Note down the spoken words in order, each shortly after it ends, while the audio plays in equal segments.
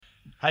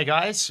Hey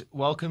guys,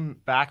 welcome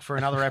back for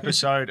another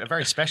episode, a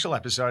very special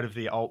episode of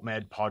the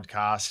AltMed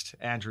podcast.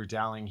 Andrew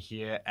Dowling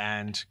here,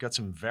 and got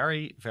some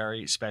very,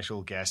 very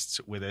special guests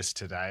with us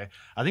today.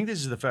 I think this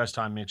is the first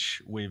time,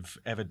 Mitch, we've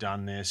ever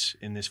done this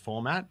in this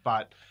format,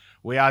 but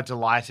we are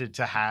delighted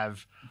to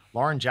have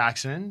Lauren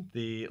Jackson,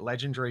 the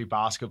legendary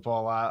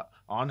basketballer,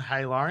 on.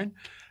 Hey, Lauren.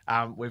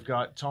 We've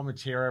got Tom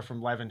Matera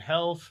from Levin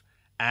Health,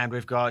 and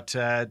we've got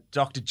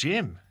Dr.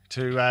 Jim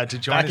to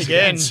join Back us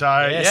again.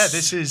 So Yes. yeah,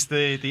 this is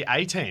the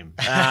A team.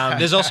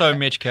 There's also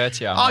Mitch Kurtz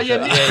here. Oh, yeah,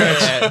 Mitch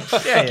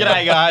Kurtz. Yeah.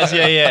 G'day, guys.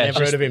 Yeah.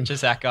 Never heard of him.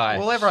 Just that guy.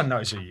 Well, everyone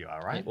knows who you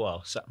are, right?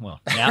 Well,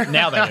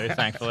 now they do,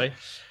 thankfully.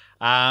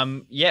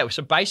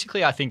 So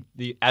basically, I think,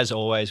 as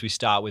always, we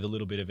start with a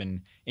little bit of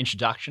an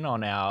introduction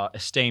on our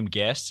esteemed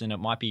guests, and it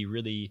might be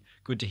really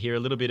good to hear a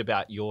little bit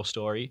about your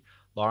story,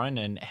 Lauren,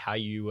 and how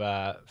you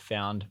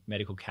found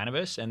medical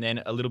cannabis, and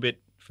then a little bit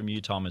from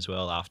you, Tom, as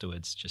well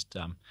afterwards, just,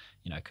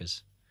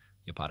 because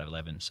you're part of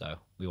 11, so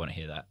we want to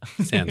hear that.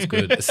 Sounds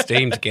good.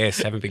 Esteemed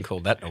guest. Haven't been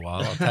called that in a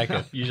while. I'll take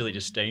it. Usually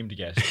just steamed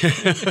guest.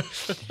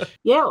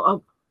 Yeah.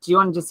 Do you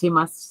want to just hear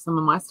some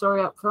of my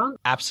story up front?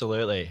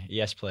 Absolutely.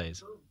 Yes,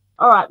 please.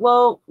 All right.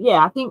 Well,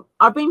 yeah, I think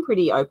I've been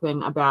pretty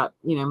open about,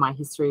 my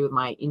history with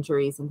my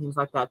injuries and things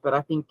like that. But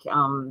I think,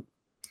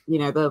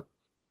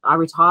 I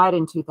retired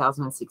in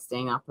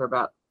 2016 after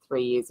about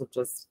 3 years of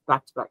just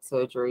back-to-back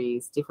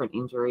surgeries, different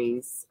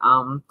injuries,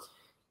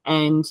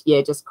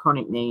 just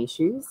chronic knee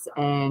issues.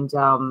 And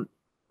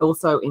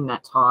also in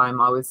that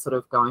time, I was sort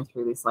of going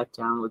through this like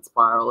downward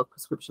spiral of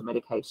prescription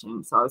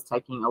medication. So I was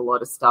taking a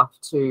lot of stuff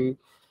to,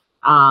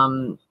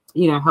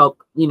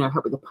 help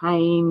with the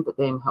pain, but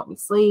then help me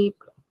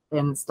sleep,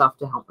 then stuff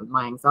to help with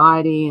my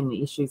anxiety and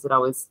the issues that I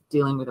was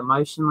dealing with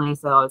emotionally.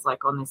 So I was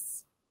like on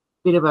this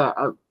bit of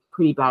a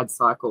pretty bad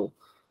cycle.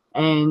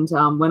 And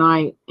when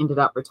I ended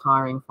up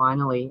retiring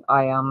finally,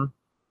 I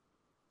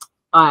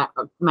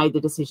made the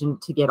decision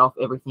to get off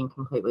everything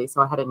completely.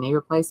 So I had a knee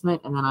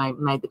replacement, and then I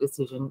made the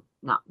decision,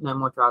 no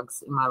more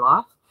drugs in my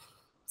life.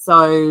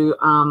 So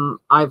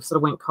I sort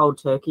of went cold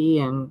turkey,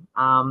 and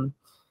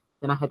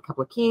then I had a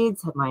couple of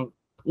kids, had my,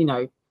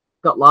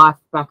 got life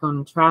back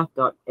on track,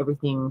 got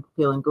everything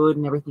feeling good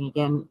and everything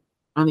again.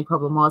 Only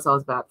problem was I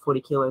was about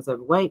 40 kilos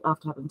overweight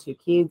after having 2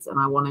 kids, and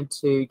I wanted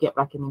to get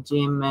back in the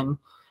gym and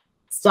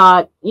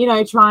start,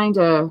 trying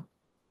to,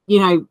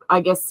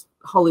 I guess,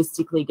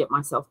 holistically get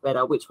myself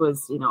better, which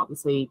was,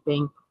 obviously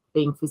being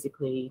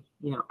physically,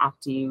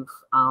 active,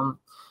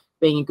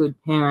 being a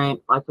good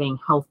parent, like being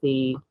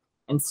healthy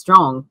and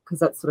strong, because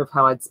that's sort of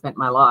how I'd spent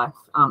my life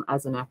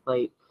as an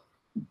athlete.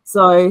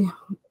 So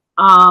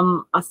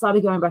I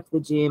started going back to the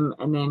gym,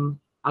 and then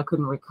I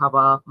couldn't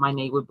recover. My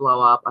knee would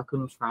blow up. I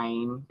couldn't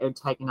train. It would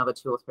take another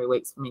 2 or 3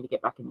 weeks for me to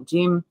get back in the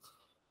gym.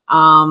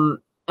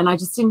 And I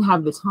just didn't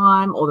have the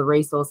time or the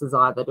resources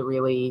either to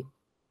really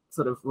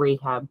sort of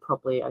rehab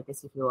properly, I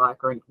guess, if you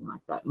like, or anything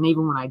like that. And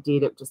even when I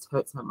did, it just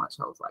hurt so much.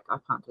 I was like, I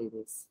can't do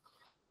this.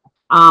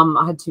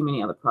 I had too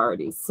many other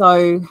priorities.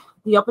 So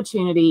the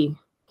opportunity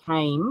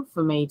came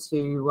for me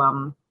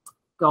to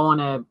go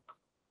on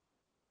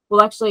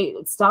actually,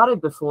 it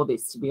started before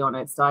this, to be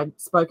honest. I'd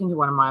spoken to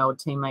one of my old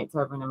teammates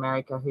over in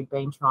America who'd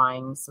been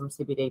trying some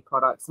CBD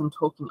products and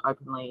talking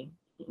openly,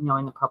 in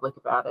the public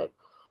about it.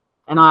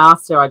 And I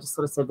asked her, I just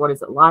sort of said, what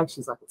is it like?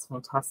 She's like, it's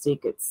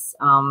fantastic. It's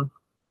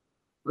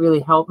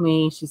really helped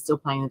me. She's still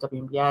playing the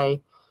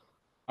WNBA.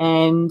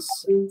 And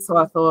so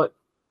I thought,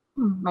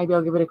 maybe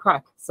I'll give it a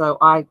crack. So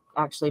I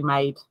actually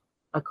made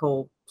a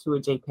call to a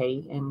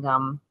GP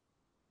and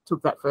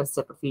took that first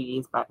step a few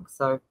years back.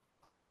 So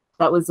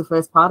that was the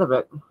first part of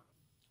it.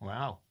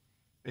 Wow.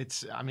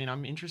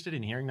 I'm interested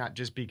in hearing that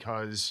just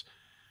because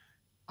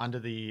under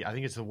I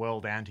think it's the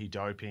World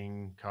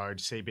Anti-Doping Code,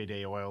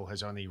 CBD oil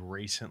has only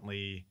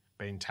recently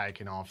been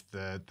taken off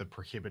the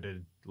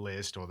prohibited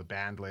list or the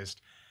banned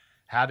list.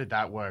 How did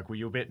that work? Were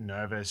you a bit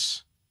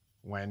nervous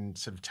when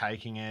sort of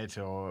taking it,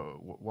 or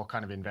what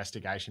kind of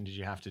investigation did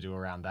you have to do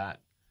around that?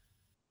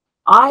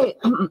 I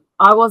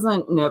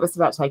wasn't nervous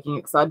about taking it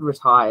because I'd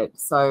retired.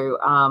 So,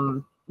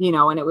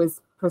 and it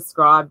was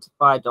prescribed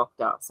by a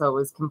doctor. So it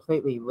was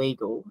completely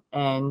legal.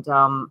 And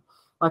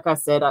like I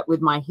said, with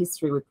my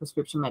history with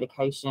prescription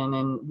medication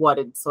and what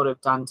it sort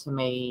of done to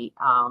me,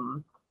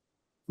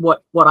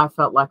 what I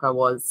felt like I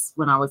was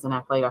when I was an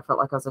athlete, I felt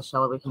like I was a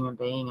shell of a human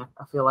being.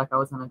 I feel like I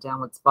was in a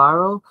downward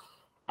spiral.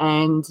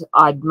 And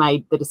I'd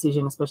made the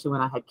decision, especially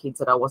when I had kids,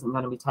 that I wasn't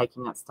going to be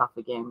taking that stuff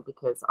again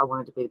because I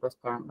wanted to be the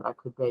best parent that I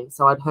could be.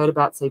 So I'd heard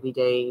about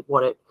CBD,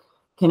 what it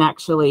can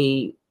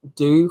actually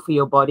do for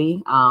your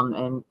body,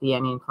 and the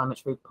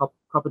anti-inflammatory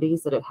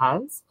properties that it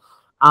has.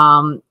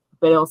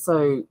 But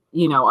also,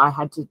 I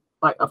had to,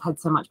 I've had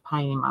so much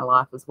pain in my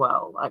life as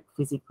well, like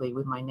physically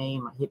with my knee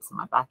and my hips and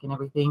my back and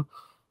everything,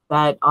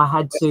 that I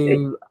had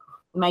to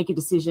make a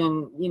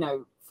decision,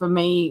 for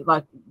me,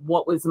 like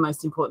what was the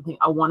most important thing?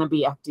 I want to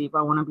be active.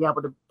 I want to be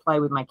able to play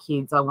with my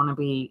kids. I want to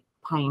be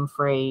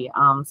pain-free.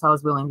 So I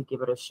was willing to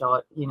give it a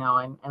shot,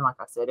 and like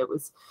I said,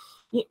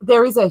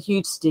 there is a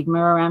huge stigma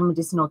around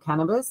medicinal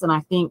cannabis. And I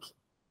think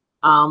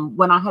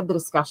when I had the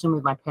discussion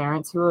with my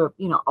parents, who are,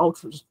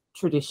 ultra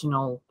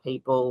traditional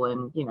people,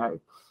 and,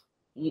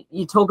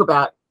 you talk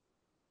about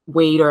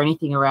weed or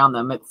anything around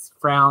them, it's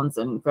frowns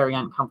and very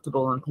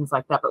uncomfortable and things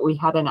like that. But we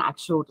had an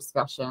actual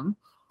discussion,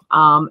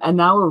 and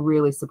they were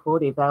really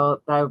supportive.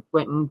 They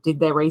went and did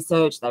their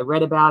research, they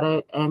read about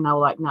it, and they were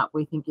like, "No,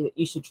 we think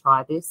you should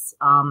try this.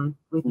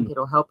 We think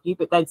it'll help you."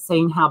 But they'd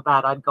seen how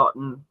bad I'd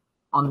gotten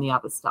on the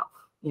other stuff,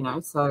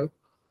 so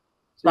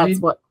that's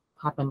what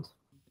happened.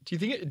 Do you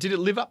think did it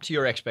live up to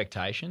your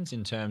expectations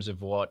in terms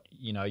of what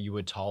you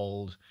were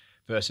told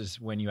versus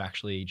when you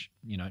actually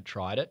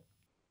tried it?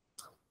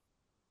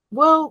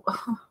 Well,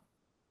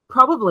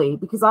 probably,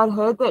 because I'd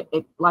heard that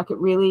it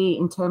really,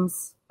 in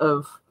terms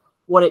of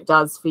what it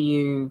does for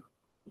you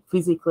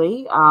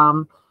physically,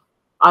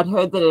 I'd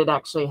heard that it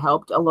actually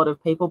helped a lot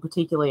of people,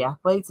 particularly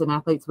athletes, and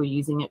athletes were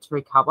using it to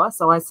recover.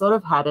 So I sort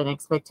of had an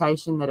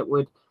expectation that it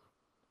would,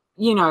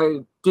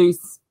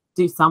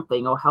 do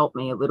something or help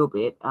me a little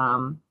bit.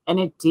 And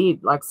it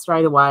did. Like,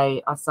 straight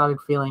away, I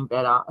started feeling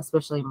better,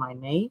 especially in my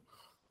knee.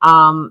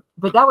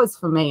 But that was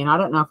for me, and I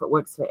don't know if it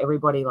works for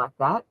everybody like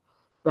that.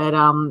 But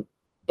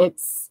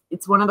it's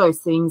one of those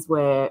things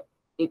where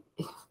it,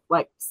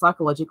 like,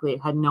 psychologically,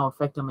 it had no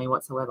effect on me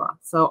whatsoever.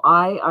 So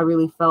I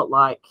really felt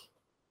like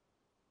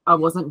I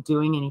wasn't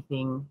doing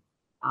anything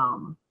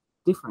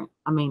different.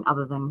 I mean,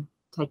 other than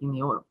taking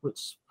the oil,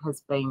 which has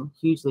been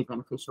hugely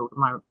beneficial to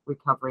my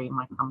recovery and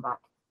my comeback.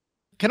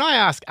 Can I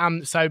ask?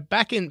 So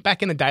back in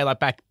the day, like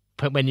back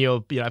when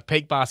you're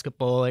peak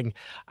basketballing,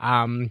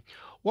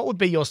 what would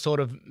be your sort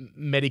of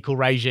medical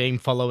regime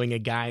following a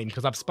game?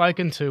 Because I've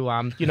spoken to,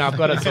 I've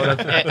got a sort of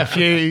a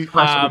few.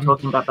 I should be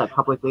talking about that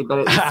publicly,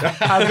 but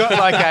I've got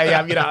like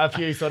a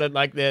few sort of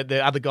like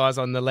the other guys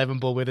on the 11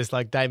 ball with us,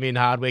 like Damien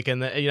Hardwick,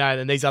 and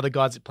and these other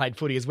guys that played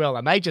footy as well,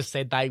 and they just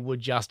said they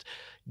would just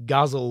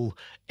guzzle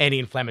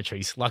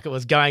anti-inflammatories like it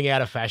was going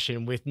out of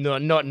fashion with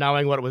not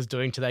knowing what it was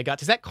doing to their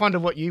guts. Is that kind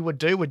of what you would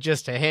do with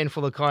just a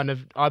handful of kind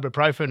of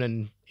ibuprofen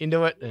and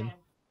into it? And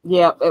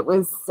yeah, it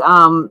was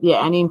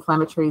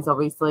anti-inflammatories,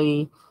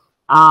 obviously.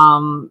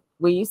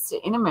 We used to,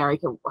 in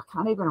America, I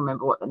can't even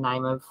remember what the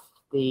name of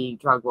the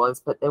drug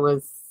was, but there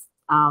was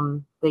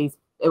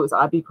it was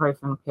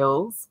ibuprofen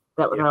pills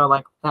that were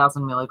like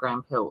 1,000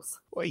 milligram pills.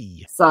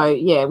 Oy. So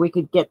yeah, we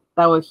could get,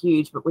 they were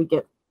huge, but we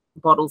get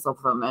bottles of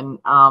them, and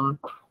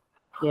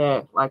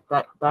like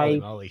that,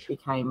 they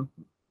became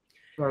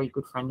a very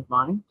good friend of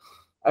mine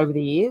over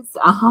the years.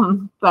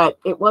 But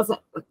it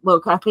wasn't,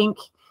 look, I think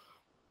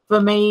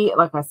for me,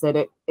 like I said,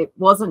 it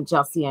wasn't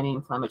just the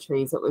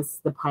anti-inflammatories, it was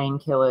the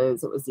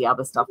painkillers, it was the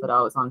other stuff that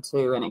I was on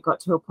too, and it got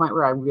to a point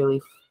where I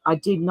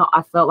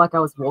felt like I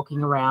was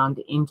walking around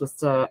in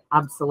just a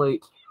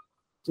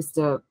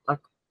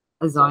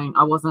zone.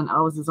 I was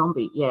a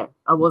zombie. Yeah.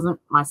 I wasn't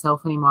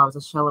myself anymore. I was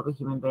a shell of a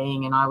human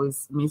being, and I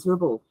was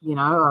miserable,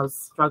 I was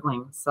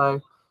struggling.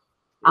 So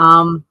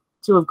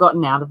to have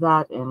gotten out of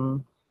that,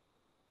 and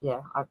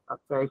I'm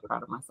very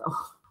proud of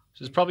myself.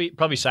 So it's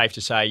probably safe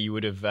to say you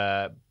would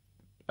have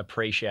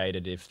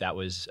appreciated if that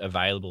was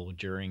available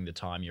during the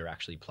time you're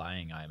actually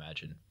playing, I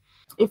imagine.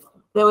 If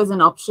there was an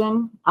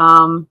option,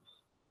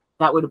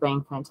 that would have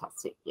been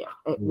fantastic. Yeah,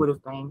 it would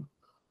have been.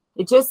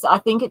 I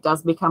think it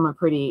does become a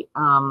pretty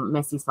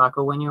messy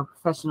cycle when you're a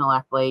professional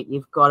athlete.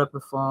 You've got to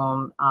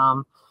perform.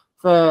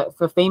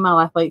 For female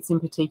athletes in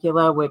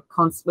particular, we're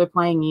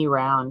playing year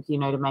round,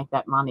 to make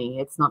that money.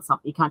 It's not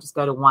something, you can't just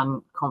go to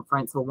one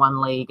conference or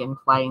one league and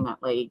play in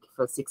that league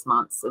for 6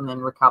 months and then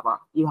recover.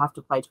 You have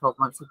to play 12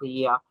 months of the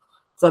year.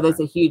 So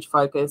there's a huge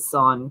focus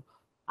on,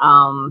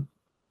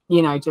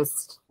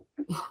 just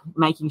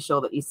making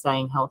sure that you're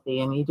staying healthy,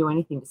 and you do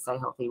anything to stay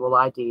healthy. Well,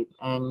 I did,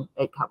 and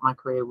it cut my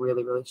career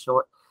really, really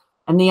short.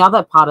 And the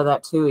other part of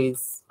that too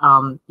is,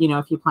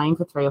 if you're playing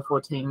for 3 or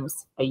 4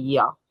 teams a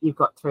year, you've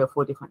got 3 or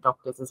 4 different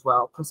doctors as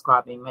well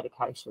prescribing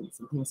medications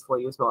and things for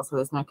you as well. So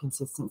there's no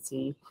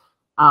consistency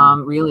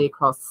really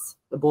across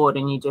the board,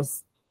 and you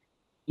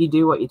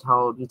do what you're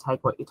told, you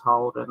take what you're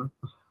told, and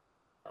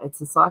it's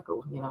a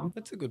cycle,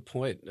 That's a good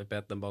point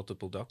about the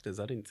multiple doctors.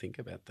 I didn't think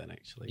about that,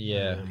 actually.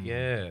 Yeah.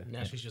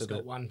 now she's just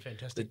got one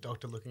fantastic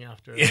doctor looking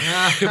after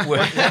her.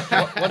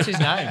 What's his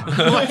name?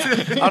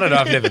 I don't know.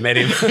 I've never met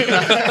him.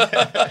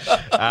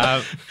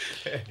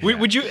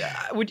 Would you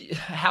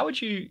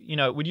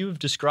have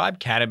described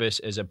cannabis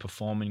as a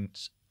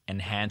performance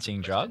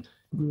enhancing drug?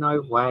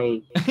 No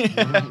way.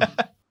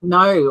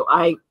 No,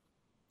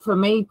 for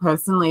me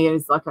personally,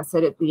 is, like I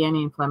said, it's the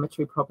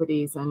anti-inflammatory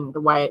properties and the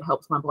way it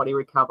helps my body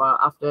recover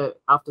after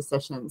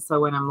sessions.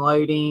 So when I'm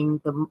loading,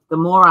 the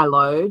more I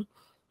load,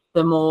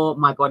 the more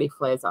my body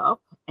flares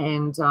up.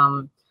 And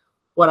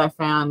what I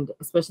found,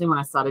 especially when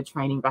I started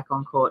training back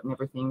on court and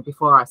everything,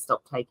 before I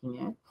stopped taking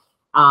it,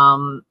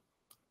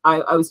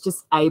 I was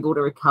just able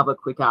to recover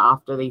quicker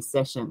after these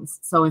sessions.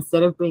 So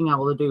instead of being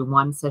able to do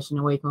 1 session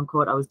a week on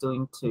court, I was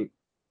doing 2.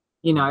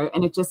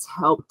 And it just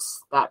helped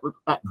that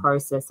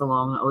process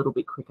along a little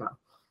bit quicker.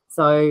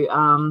 So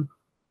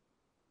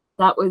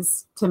that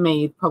was, to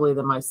me, probably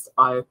the most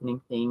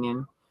eye-opening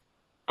thing.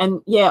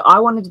 And yeah,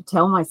 I wanted to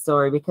tell my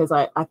story because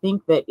I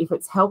think that if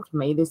it's helped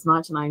me this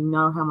much, and I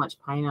know how much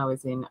pain I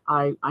was in,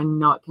 I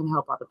know it can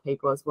help other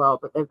people as well,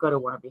 but they've got to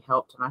want to be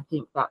helped. And I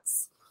think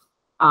that's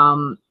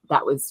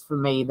that was for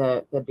me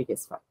the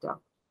biggest factor.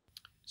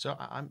 So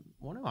I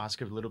want to ask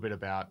a little bit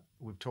about,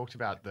 we've talked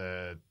about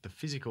the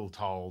physical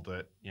toll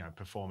that, you know,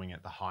 performing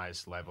at the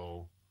highest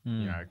level,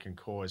 you know, can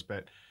cause.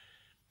 But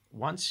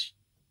once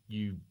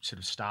you sort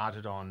of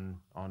started on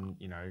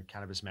you know,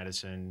 cannabis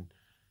medicine,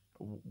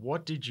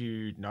 what did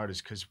you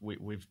notice? Because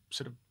we've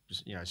sort of,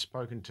 you know,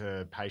 spoken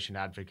to patient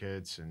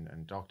advocates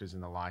and doctors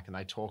and the like, and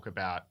they talk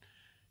about,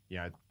 you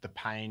know, the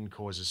pain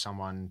causes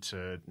someone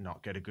to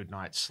not get a good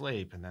night's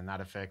sleep, and then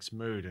that affects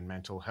mood and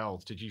mental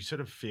health. Did you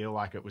sort of feel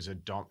like it was it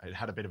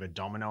had a bit of a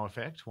domino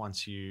effect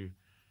once you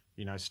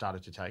know,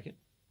 started to take it?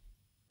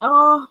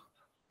 Oh,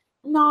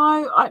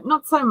 no,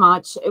 not so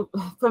much.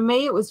 For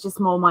me, it was just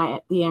more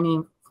the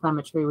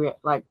anti-inflammatory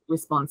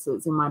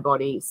responses in my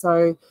body.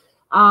 So,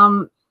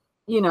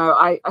 you know,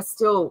 I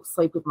still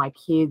sleep with my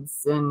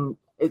kids, and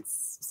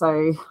it's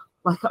so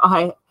like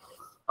I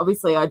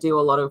do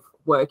a lot of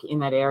work in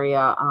that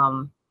area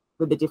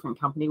with a different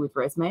company, with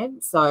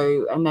ResMed.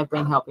 So, and they've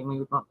been helping me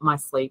with my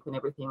sleep and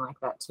everything like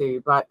that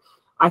too. But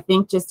I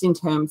think just in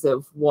terms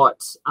of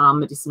what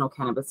medicinal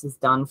cannabis has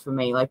done for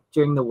me, like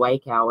during the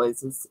wake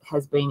hours,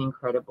 has been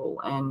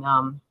incredible.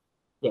 And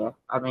yeah,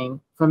 I mean,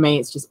 for me,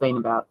 it's just been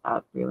about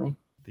that, really.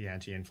 The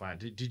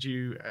anti-inflammatory. Did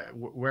you?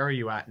 Where are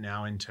you at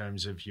now in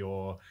terms of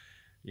your?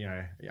 You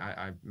know,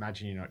 I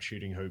imagine you're not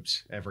shooting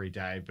hoops every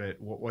day, but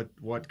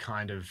what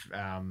kind of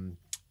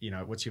you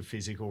know, what's your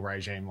physical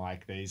regime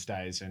like these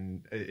days?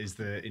 And is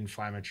the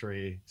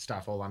inflammatory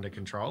stuff all under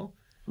control?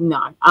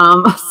 No.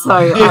 So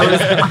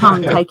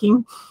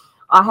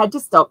I had to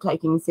stop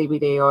taking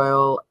CBD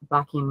oil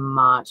back in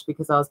March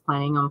because I was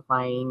planning on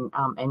playing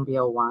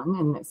NBL1.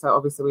 And so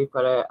obviously we've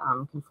got to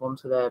conform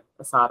to the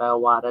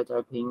ASADA/WADA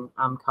doping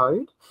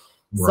code.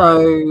 Right.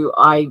 So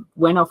I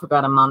went off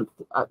about a month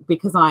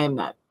because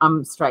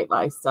I'm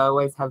straight-laced. So I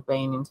always have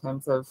been, in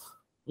terms of,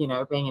 you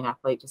know, being an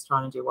athlete, just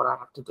trying to do what I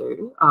have to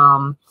do.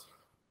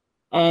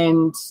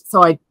 And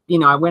so I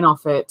went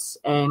off it,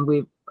 and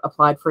we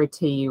applied for a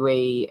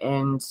TUE,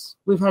 and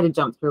we've had to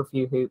jump through a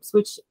few hoops,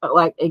 which,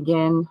 like,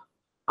 again,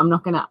 I'm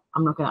not gonna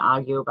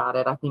argue about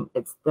it. I think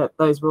it's that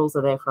those rules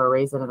are there for a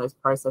reason, and those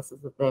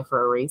processes are there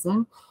for a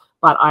reason.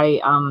 But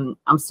I'm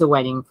still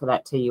waiting for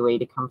that TUE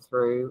to come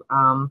through.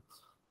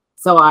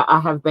 So I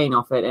have been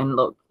off it, and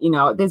look, you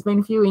know, there's been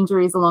a few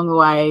injuries along the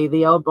way.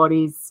 The old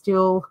body's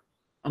still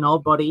an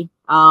old body,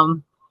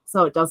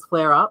 so it does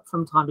flare up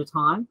from time to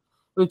time.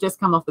 We've just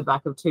come off the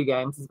back of 2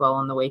 games as well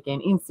on the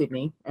weekend in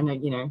Sydney, and a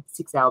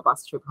 6-hour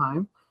bus trip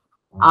home.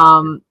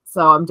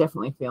 So I'm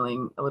definitely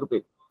feeling a little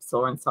bit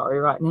sore and sorry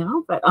right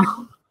now, but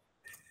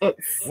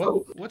it's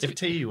what's a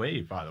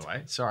TUE, by the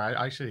way? Sorry,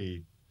 I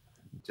actually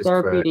just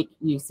therapeutic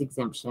use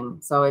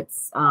exemption. So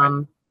it's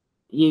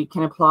you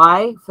can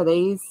apply for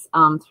these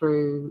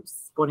through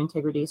Sport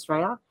Integrity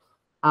Australia,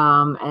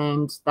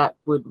 and that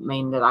would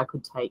mean that I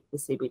could take the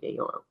CBD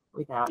oil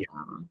without.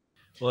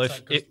 Well,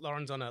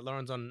 Lauren's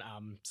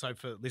on. So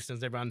for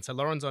listeners, everyone, so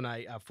Lauren's on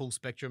a full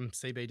spectrum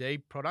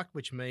CBD product,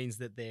 which means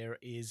that there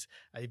is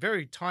a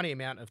very tiny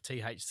amount of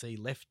THC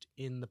left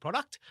in the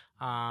product.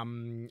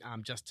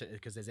 Just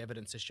because there's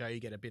evidence to show you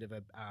get a bit of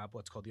a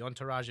what's called the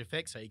entourage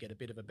effect, so you get a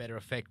bit of a better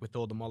effect with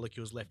all the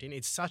molecules left in.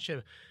 It's such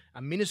a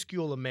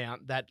minuscule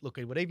amount that I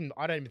don't even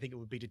think it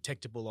would be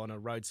detectable on a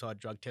roadside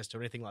drug test or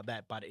anything like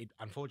that, but it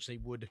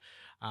unfortunately would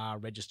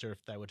register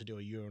if they were to do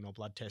a urine or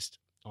blood test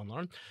on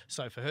Lauren.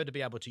 So for her to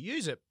be able to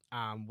use it,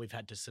 we've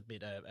had to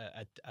submit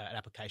an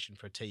application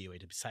for a TUE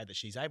to say that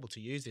she's able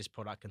to use this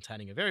product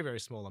containing a very, very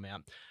small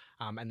amount.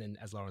 And then,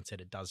 as Lauren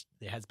said,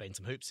 there has been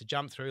some hoops to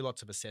jump through,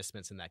 lots of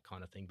assessments and that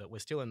kind of thing. But we're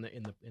still in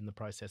the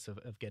process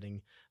of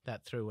getting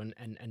that through,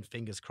 and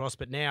fingers crossed.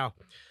 But now,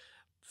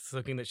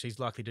 looking that she's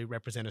likely to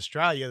represent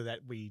Australia, that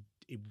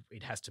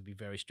it has to be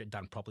very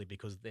done properly,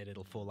 because then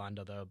it'll fall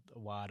under the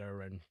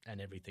WADA and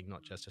everything,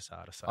 not just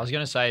ASADA. So I was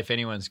going to say, if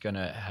anyone's going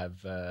to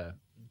have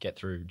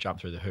jump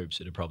through the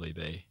hoops, it'd probably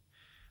be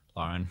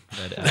Lauren.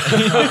 But,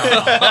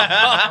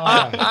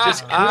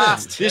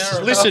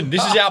 listen,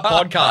 this is our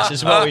podcast. This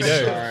is what we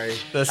do. Sorry.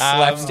 The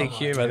slapstick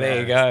humour.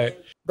 There you go.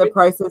 The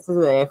process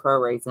is there for a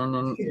reason,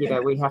 and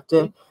we have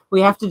to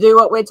do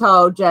what we're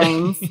told,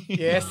 James.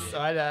 Yes,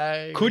 I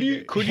know. Could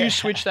you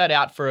switch that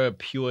out for a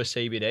pure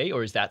CBD,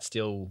 or is that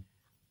still?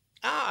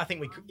 I think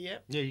we could. Yeah,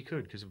 you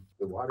could, because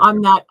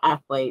I'm that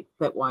athlete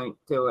that won't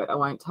do it. I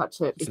won't touch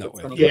it if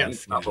it's going to get me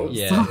trouble.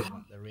 Yeah.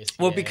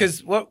 Well,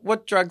 because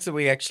what drugs are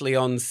we actually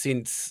on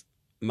since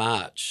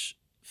March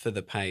for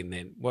the pain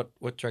then? What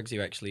drugs are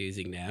you actually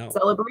using now?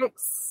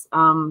 Celebrex,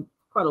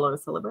 quite a lot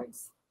of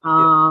Celebrex.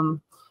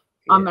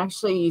 I'm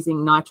actually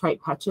using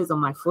nitrate patches on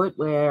my foot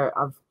where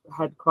I've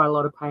had quite a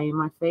lot of pain in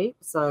my feet.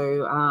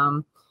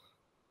 So,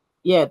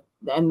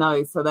 and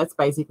those. So that's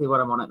basically what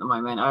I'm on at the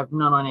moment. I'm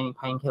not on any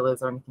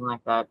painkillers or anything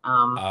like that.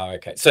 Oh,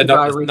 okay. So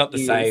not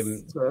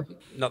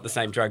the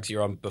same drugs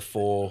you're on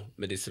before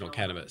medicinal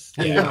cannabis.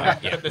 Yeah.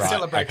 The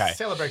right,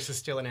 Celebrex is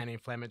still an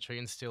anti-inflammatory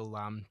and still,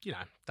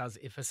 does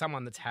if for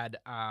someone that's had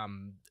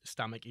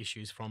stomach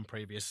issues from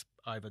previous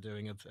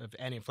overdoing of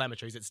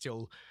anti-inflammatories, it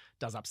still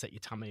does upset your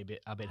tummy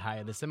a bit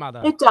higher. There's some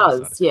other. It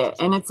does, yeah,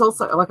 and it's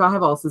also like I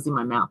have ulcers in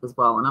my mouth as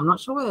well, and I'm not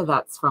sure whether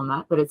that's from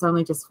that, but it's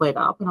only just flared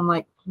up, and I'm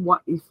like,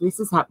 what if this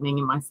is happening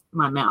in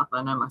my mouth?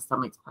 I know my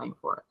stomach's paying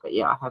for it, but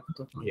yeah, I have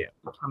definitely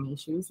tummy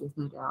issues. There's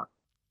no doubt.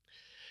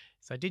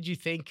 So, did you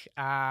think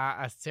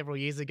several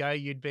years ago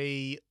you'd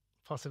be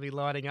possibly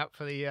lining up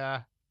for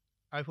the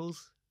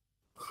Opals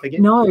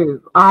again?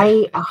 No,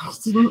 I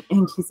didn't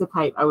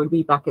anticipate I would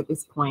be back at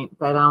this point,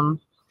 but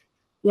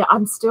yeah,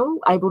 I'm still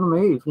able to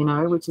move,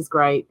 which is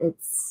great.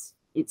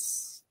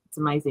 It's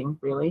amazing,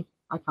 really.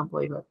 I can't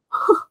believe it.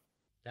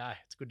 No,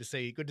 it's good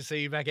to see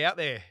you back out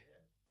there.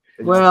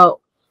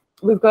 Well,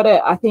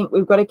 I think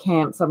we've got a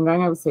camp, so I'm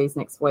going overseas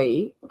next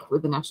week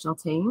with the national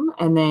team,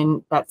 and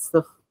then I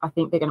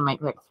think they're going to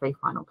make like 3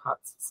 final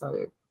cuts,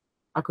 so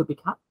I could be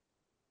cut,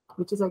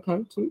 which is okay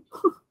too.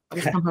 I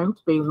just come home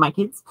to be with my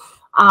kids.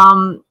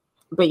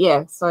 But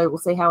yeah, so we'll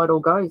see how it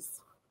all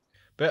goes.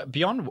 But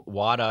beyond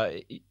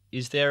WADA,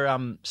 is there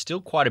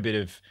still quite a bit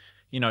of,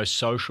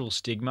 social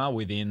stigma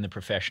within the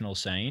professional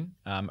scene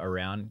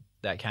around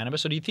that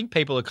cannabis? Or do you think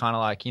people are kind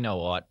of like, you know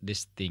what,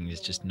 this thing is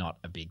just not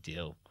a big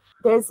deal?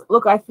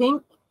 I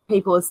think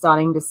people are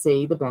starting to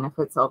see the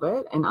benefits of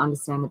it and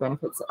understand the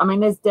benefits. I mean,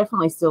 there's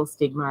definitely still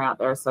stigma out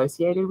there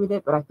associated with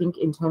it, but I think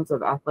in terms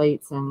of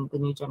athletes and the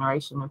new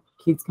generation of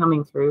kids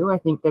coming through, I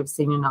think they've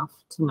seen enough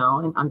to know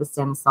and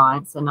understand the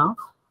science enough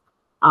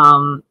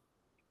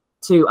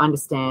to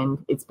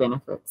understand its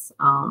benefits.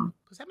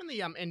 Because haven't the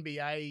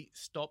NBA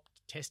stopped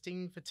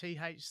testing for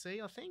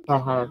THC, I think? They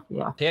have,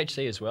 yeah.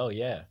 THC as well,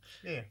 yeah.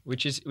 Yeah.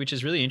 Which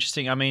is really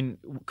interesting. I mean,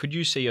 could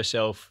you see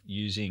yourself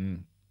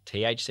using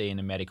THC in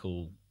a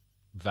medical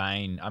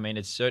vein? I mean,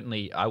 it's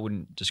certainly, I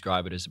wouldn't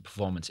describe it as a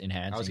performance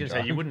enhancing. I was going to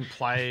say, you wouldn't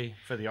play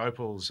for the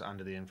Opals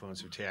under the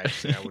influence of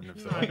THC, I wouldn't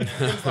have thought.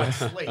 Things like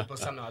sleep or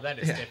something like that,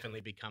 it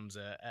definitely becomes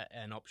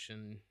an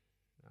option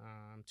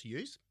to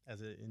use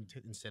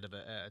instead of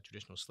a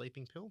traditional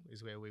sleeping pill,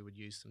 is where we would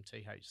use some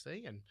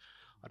THC. And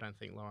I don't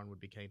think Lauren would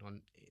be keen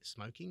on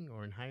smoking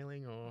or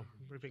inhaling or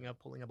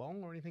pulling a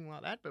bong or anything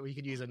like that, but we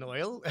could use an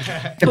oil.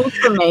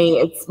 For me,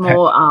 it's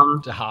more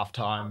to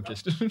halftime,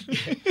 just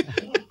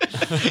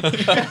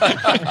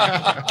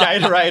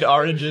Gatorade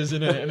oranges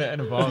in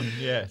a bong.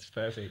 Yeah, it's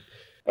perfect.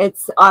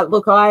 It's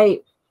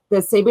the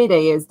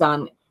CBD has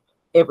done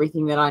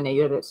everything that I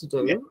needed it to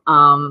do. Yeah.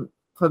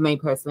 For me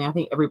personally, I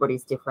think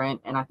everybody's different,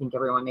 and I think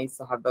everyone needs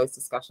to have those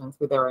discussions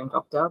with their own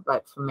doctor.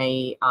 But for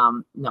me,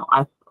 no,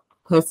 I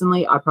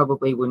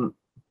probably wouldn't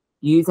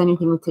use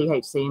anything with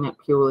THC in it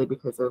purely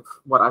because of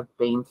what I've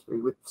been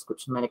through with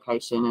prescription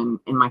medication and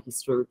in my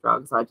history with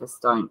drugs.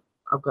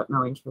 I've got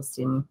no interest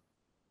in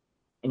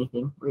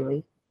anything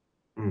really.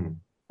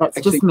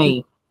 That's just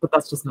me.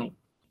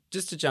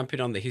 Just to jump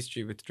in on the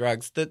history with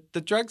drugs, the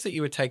drugs that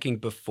you were taking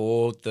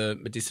before the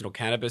medicinal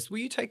cannabis, were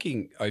you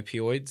taking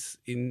opioids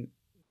in?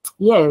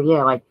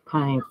 Yeah, like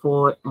pain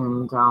fort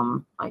and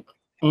like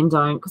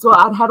endone, because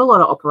I'd had a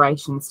lot of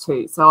operations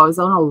too, so I was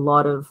on a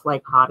lot of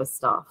like harder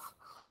stuff,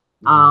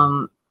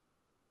 and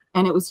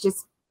it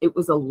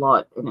was a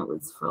lot, and it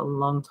was for a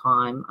long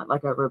time,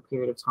 like over a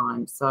period of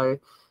time. So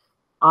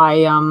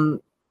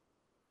I'm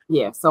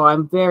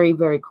very,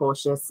 very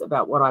cautious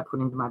about what I put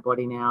into my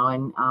body now,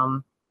 and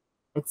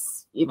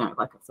it's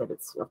like I said,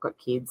 I've got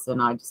kids,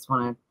 and I just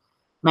want to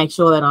make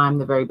sure that I'm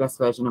the very best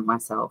version of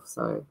myself.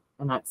 So,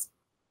 and that's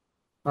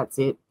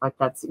it. Like,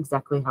 that's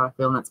exactly how I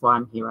feel, and that's why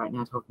I'm here right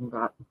now talking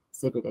about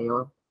CBD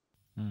oil.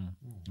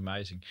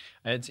 Amazing.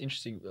 And it's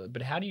interesting,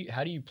 but how do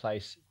you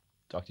place,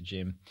 Dr.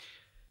 James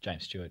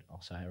Stewart,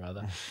 I'll say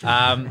rather,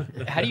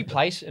 how do you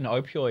place an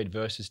opioid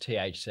versus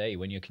THC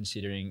when you're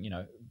considering,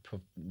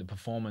 the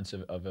performance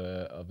of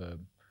a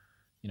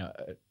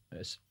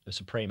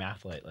supreme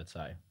athlete, let's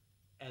say?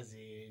 As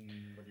in,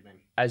 what do you mean?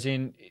 As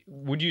in,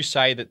 would you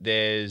say that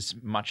there's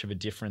much of a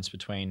difference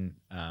between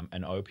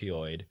an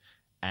opioid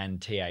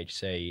and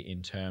THC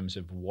in terms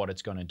of what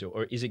it's going to do,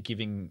 or is it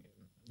giving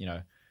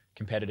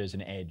competitors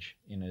an edge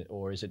in it,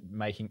 or is it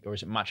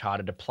much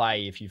harder to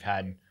play if you've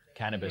had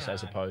cannabis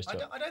as opposed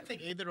to? I don't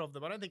think either of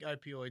them. I don't think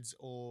opioids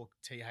or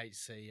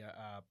THC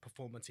are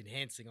performance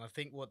enhancing. I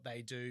think what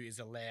they do is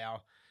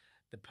allow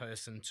the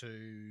person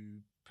to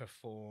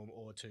perform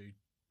or to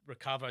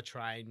recover,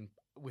 train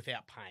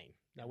without pain.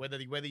 Now, whether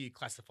you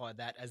classify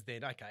that as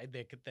then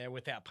they're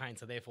without pain,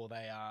 so therefore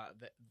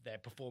their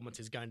performance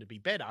is going to be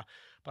better.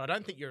 But I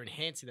don't think you're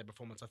enhancing their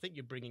performance. I think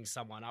you're bringing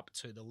someone up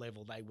to the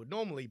level they would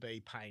normally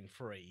be pain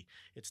free.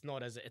 It's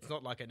not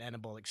like an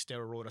anabolic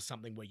steroid or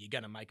something where you're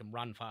going to make them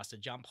run faster,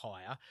 jump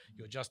higher.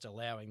 You're just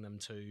allowing them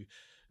to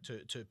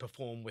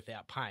perform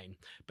without pain.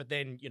 But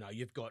then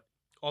you've got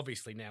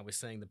obviously now we're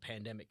seeing the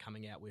pandemic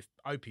coming out with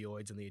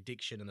opioids and the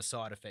addiction and the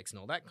side effects and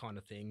all that kind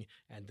of thing,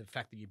 and the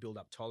fact that you build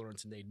up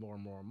tolerance and need more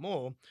and more and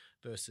more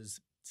versus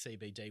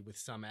CBD with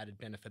some added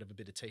benefit of a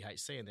bit of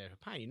THC in there for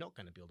pain, you're not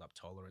going to build up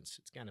tolerance.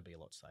 It's going to be a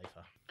lot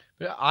safer.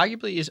 But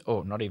arguably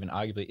not even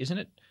arguably, isn't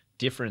it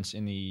difference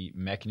in the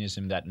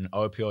mechanism that an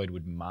opioid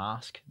would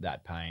mask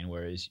that pain,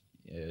 whereas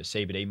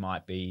CBD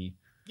might be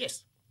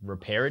Yes.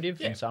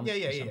 reparative in some So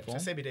form?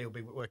 CBD will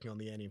be working on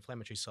the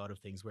anti-inflammatory side of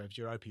things, whereas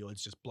your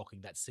opioid's just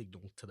blocking that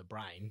signal to the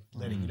brain,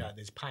 letting you know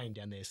there's pain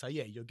down there. So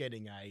yeah, you're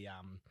getting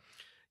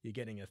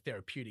a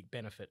therapeutic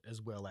benefit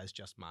as well as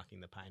just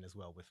marking the pain as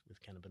well with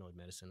cannabinoid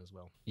medicine as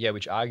well. Yeah,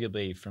 which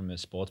arguably from a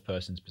sports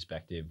person's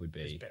perspective would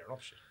It's a be better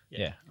option.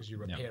 Yeah. Because you're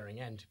repairing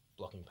and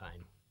blocking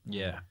pain.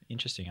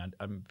 interesting.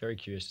 I'm very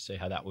curious to see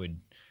how that would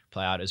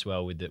play out as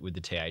well with the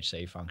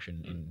THC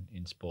function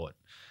in sport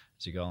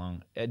as you go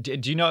along. Do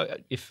you know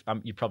if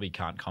you probably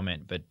can't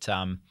comment, but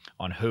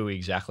on who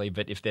exactly?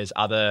 But if there's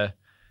other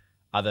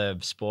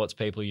sports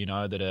people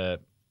that are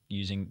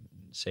using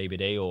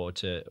CBD or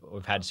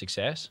have had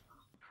success.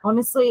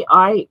 Honestly,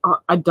 I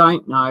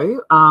don't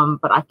know,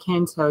 but I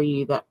can tell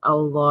you that a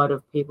lot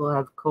of people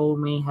have called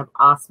me, have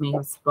asked me,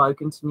 have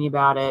spoken to me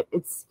about it.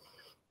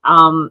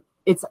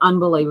 It's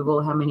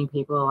unbelievable how many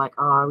people are like,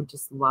 oh, I would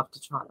just love to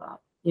try that,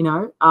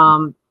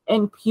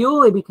 and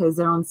purely because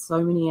they're on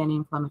so many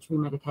anti-inflammatory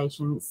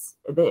medications.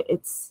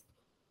 It's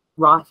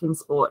rife in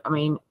sport. I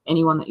mean,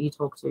 anyone that you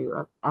talk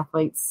to,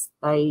 athletes,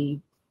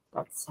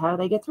 that's how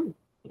they get through.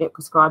 They get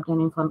prescribed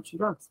anti-inflammatory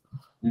drugs.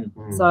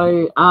 Mm-hmm.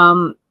 So,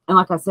 and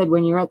like I said,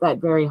 when you're at that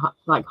very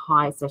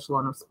highest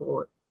echelon of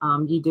sport,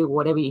 you do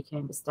whatever you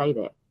can to stay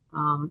there.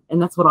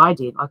 And that's what I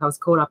did. Like I was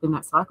caught up in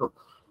that cycle.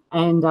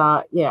 And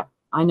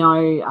I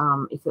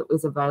know if it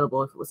was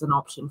available, if it was an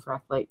option for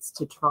athletes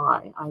to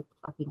try,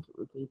 I think it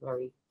would be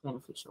very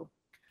beneficial.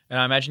 And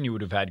I imagine you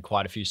would have had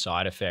quite a few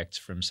side effects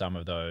from some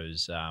of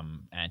those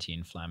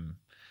anti-inflammatory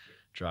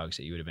drugs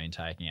that you would have been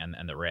taking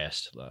and the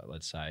rest,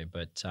 let's say.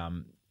 But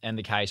and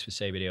the case with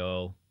CBD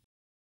oil.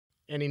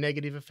 Any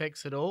negative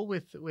effects at all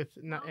with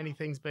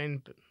anything's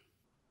been?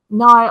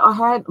 No, I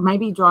had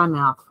maybe dry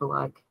mouth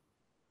for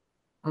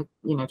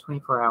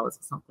 24 hours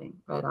or something.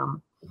 But, a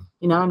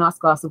nice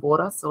glass of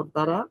water sorted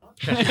that out.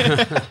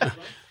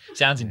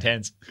 Sounds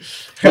intense.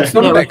 It's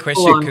not a bad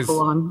question full because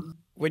on.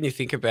 when you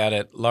think about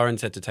it,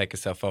 Lauren's had to take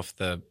herself off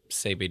the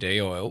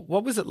CBD oil.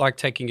 What was it like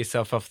taking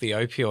yourself off the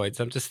opioids?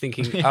 I'm just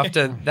thinking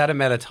after that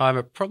amount of time,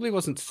 it probably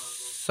wasn't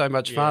so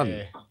much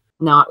fun.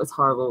 No, it was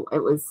horrible.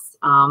 It was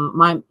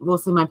my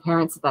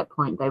parents at that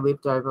point, they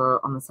lived over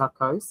on the South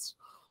Coast,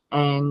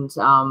 and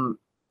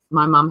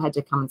my mum had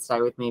to come and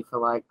stay with me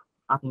for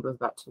I think it was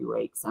about 2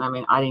 weeks. And I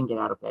mean, I didn't get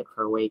out of bed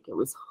for a week. It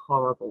was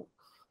horrible.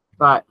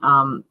 But,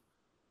 and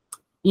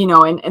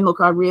look,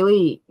 I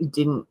really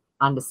didn't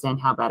understand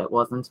how bad it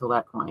was until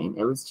that point.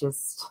 It was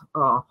just,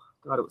 oh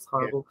God, it was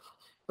horrible.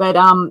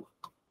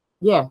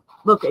 Yeah.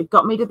 But look, it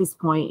got me to this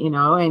point,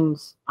 and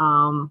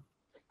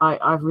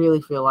I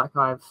really feel like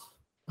I've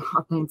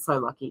been so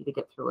lucky to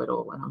get through it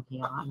all, and I'm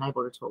here and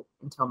able to talk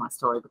and tell my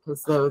story,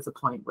 because there was a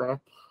point where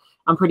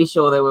I'm pretty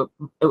sure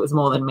it was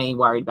more than me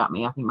worried about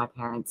me. I think my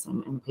parents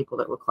and people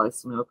that were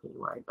close to me were pretty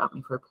worried about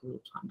me for a period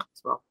of time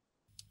as well.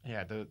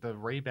 Yeah, the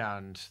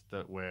rebound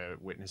that we're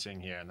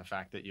witnessing here, and the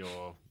fact that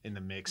you're in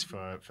the mix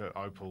for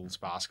Opal's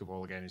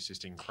basketball again is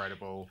just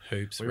incredible.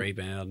 Hoops,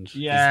 rebound.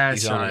 Yeah,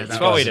 he's sorry, on it. That's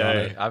what we do.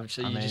 It's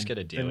You just got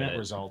to deal the with net it.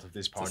 result of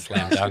this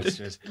slam podcast dunk. is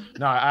just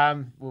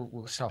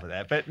we'll stop it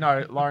there. But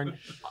no, Lauren,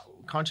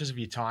 conscious of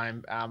your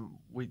time,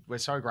 we're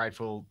so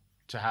grateful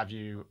to have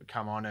you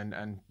come on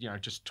and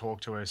just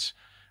talk to us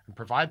and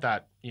provide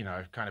that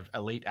kind of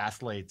elite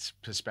athlete's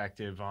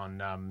perspective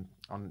on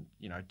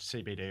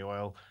CBD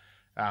oil.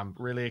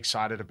 Really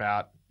excited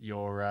about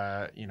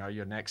your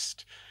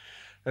next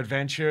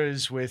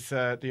adventures with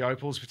the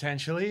Opals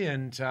potentially,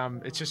 and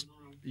it's just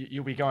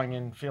you'll be going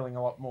in feeling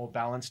a lot more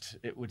balanced,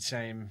 it would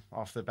seem,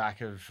 off the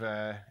back of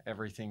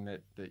everything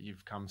that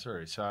you've come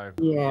through. So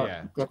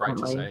Yeah, it's great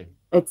to definitely.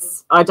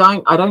 see. I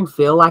don't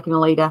feel like an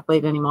elite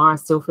athlete anymore. I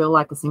still feel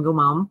like a single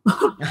mum,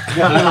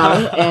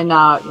 and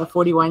a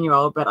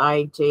 41-year-old. But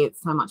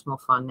it's so much more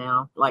fun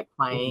now, like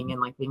playing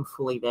and like being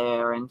fully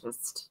there and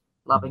just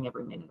loving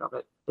every minute of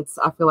it.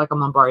 I feel like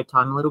I'm on borrowed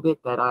time a little bit,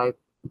 but I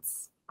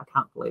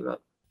can't believe it.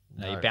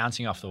 No, you're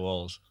bouncing off the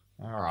walls.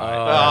 All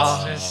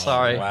right. Oh,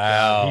 sorry.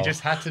 Wow. You just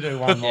had to do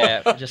one more.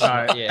 Yeah,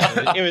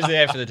 it was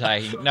there for the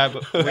taking. No,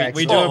 but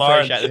we do Excellent.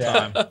 appreciate the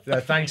time. Yeah,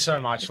 thanks so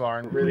much,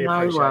 Lauren. Really No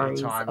appreciate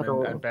worries your time at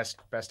all. and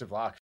best of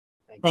luck.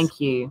 Thank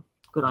you.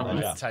 Good on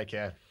you. Yeah. Take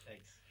care.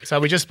 So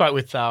we just spoke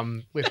with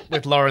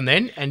Lauren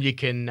then, and you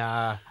can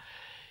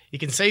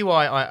see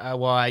why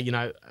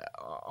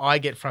I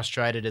get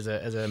frustrated as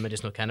a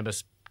medicinal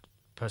cannabis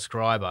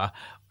prescriber,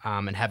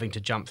 and having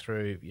to jump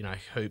through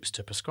hoops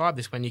to prescribe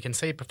this, when you can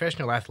see a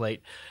professional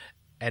athlete,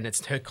 and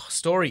her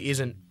story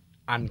isn't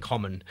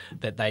uncommon,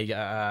 that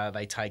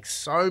they take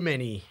so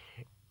many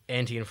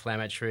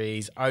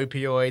anti-inflammatories,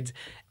 opioids,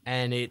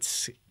 and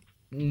it's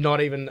not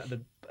even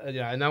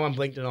no one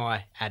blinked an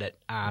eye at it.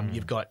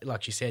 You've got,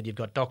 like you said, you've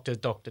got doctor,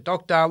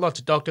 lots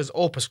of doctors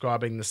all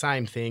prescribing the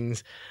same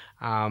things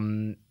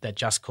that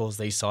just cause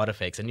these side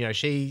effects. And,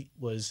 she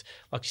was,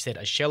 like you said,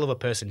 a shell of a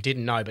person,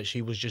 didn't know, but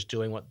she was just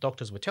doing what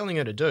doctors were telling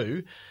her to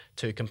do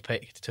to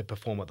compete, to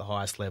perform at the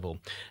highest level.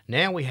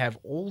 Now we have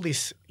all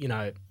this,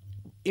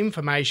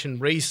 information,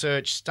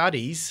 research,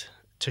 studies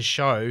to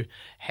show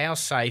how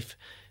safe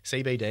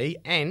CBD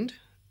and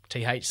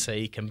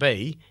THC can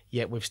be,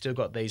 yet we've still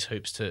got these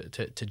hoops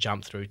to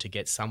jump through to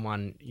get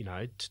someone,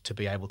 to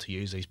be able to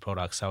use these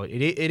products. So it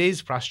is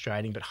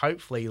frustrating, but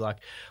hopefully, like,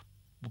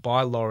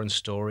 by Lauren's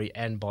story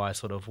and by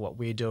sort of what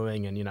we're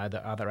doing and,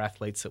 the other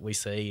athletes that we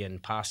see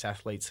and past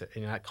athletes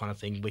and that kind of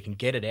thing, we can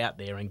get it out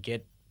there and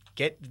get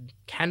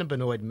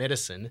cannabinoid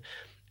medicine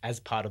as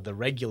part of the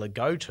regular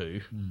go-to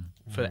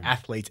for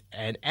athletes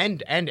and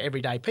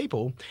everyday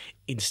people,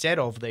 instead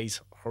of these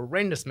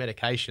horrendous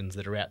medications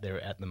that are out there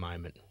at the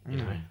moment.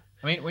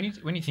 I mean, when you're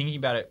thinking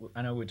about it,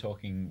 I know we're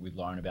talking with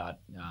Lauren about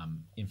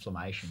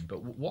inflammation,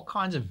 but what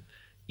kinds of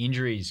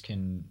injuries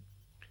can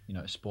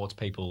sports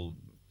people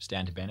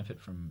stand to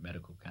benefit from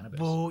medical cannabis?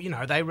 Well,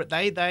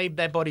 they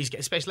their bodies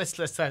get, especially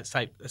let's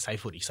say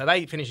footy. So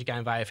they finish a game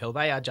of AFL,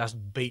 they are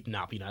just beaten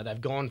up.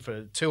 They've gone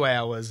for 2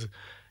 hours,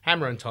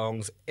 hammer and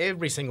tongs.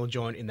 Every single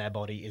joint in their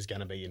body is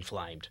going to be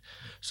inflamed.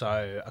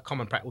 So a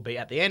common practice will be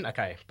at the end,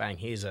 okay, bang,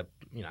 here's a,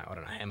 I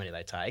don't know how many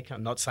they take.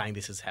 I'm not saying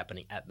this is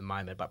happening at the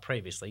moment, but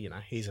previously,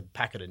 here's a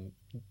packet of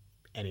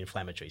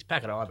anti-inflammatories,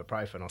 packet of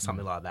ibuprofen or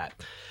something like that.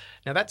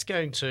 Now that's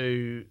going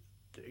to,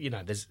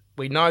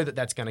 we know that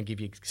that's going to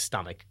give you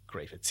stomach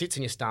grief. It sits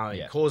in your stomach,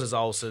 it causes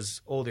ulcers,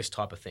 all this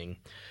type of thing.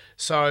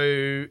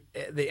 So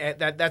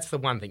that's the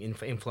one thing,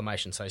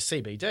 inflammation. So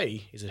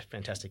CBD is a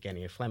fantastic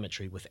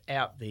anti-inflammatory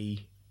without the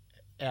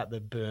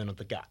burn of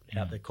the gut,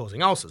 out the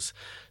causing ulcers.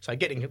 So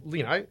getting,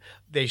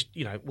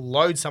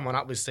 load someone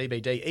up with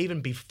CBD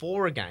even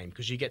before a game,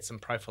 because you get some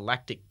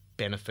prophylactic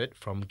benefit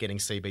from getting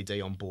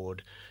CBD on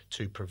board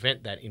to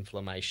prevent that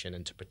inflammation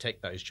and to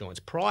protect those joints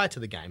prior to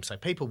the game. So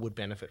people would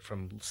benefit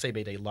from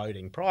CBD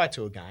loading prior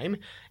to a game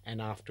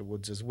and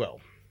afterwards as well.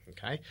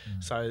 Okay,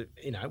 so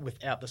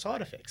without the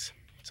side effects.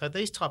 So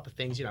these type of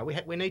things,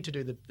 we need to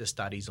do the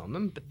studies on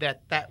them, but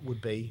that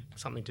would be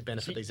something to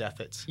benefit these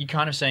athletes. You're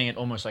kind of saying it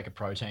almost like a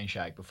protein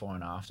shake before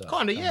and after.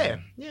 Kind of, yeah.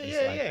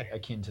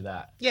 Akin to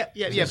that. Yeah.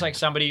 It's like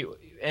somebody,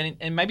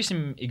 and maybe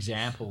some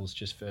examples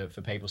just for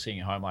people sitting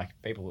at home, like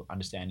people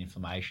understand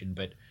inflammation,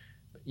 but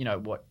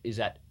what is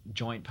that?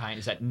 Joint pain?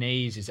 Is that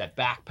knees? Is that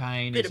back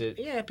pain? A bit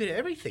of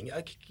everything.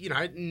 Like,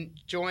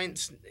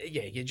 joints,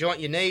 your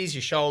knees,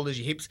 your shoulders,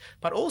 your hips,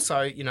 but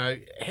also,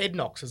 head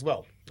knocks as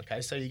well.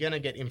 Okay, so you're going to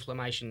get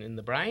inflammation in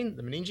the brain,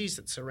 the meninges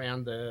that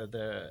surround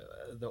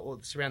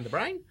surround the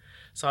brain.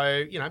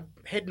 So,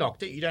 head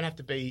knocked, you don't have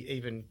to be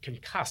even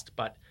concussed,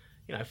 but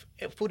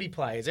footy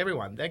players,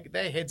 everyone,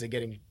 their heads are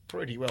getting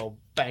pretty well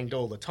banged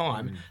all the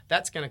time.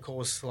 That's going to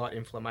cause slight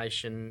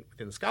inflammation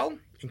within the skull,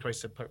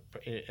 increase the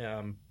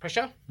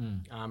pressure,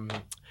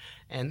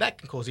 and that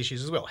can cause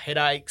issues as well.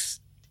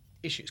 Headaches,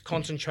 issues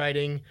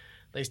concentrating,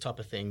 these type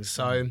of things.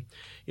 So,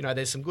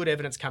 there's some good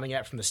evidence coming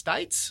out from the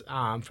States,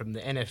 from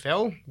the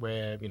NFL,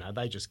 where,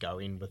 they just go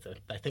in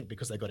they think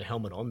because they've got a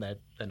helmet on, they're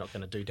not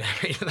going to do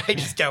damage. They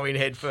just go in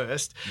head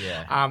first.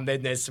 Yeah.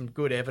 Then there's some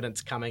good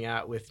evidence coming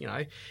out with,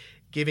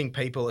 giving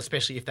people,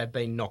 especially if they've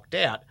been knocked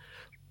out,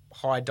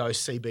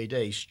 high-dose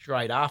CBD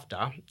straight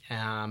after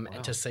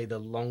to see the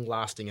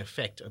long-lasting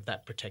effect of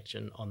that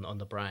protection on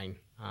the brain.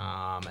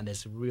 And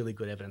there's really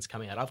good evidence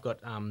coming out. I've got,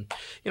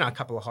 a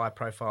couple of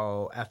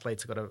high-profile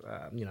athletes. I've got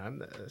an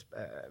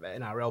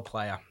NRL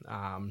player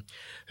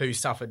who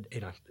suffered,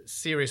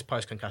 serious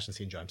post-concussion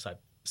syndrome.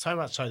 So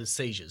much so the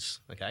seizures.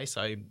 Okay,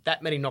 so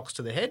that many knocks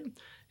to the head.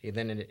 He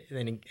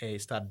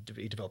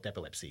developed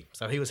epilepsy.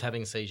 So he was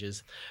having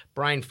seizures,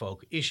 brain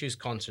fog, issues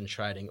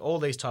concentrating, all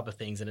these type of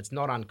things. And it's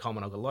not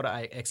uncommon. I've got a lot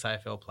of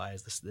ex-AFL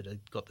players that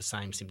have got the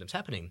same symptoms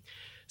happening.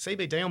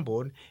 CBD on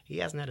board, he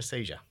hasn't had a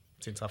seizure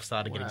since I've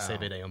started getting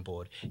CBD on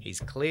board. He's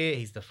clear.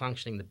 He's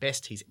functioning the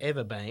best he's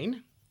ever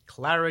been.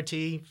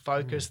 Clarity,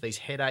 focus, these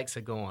headaches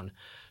are gone.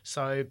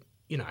 So,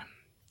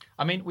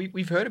 I mean,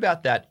 we've heard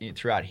about that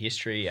throughout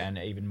history and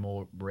even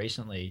more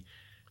recently,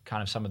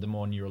 kind of some of the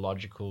more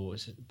neurological,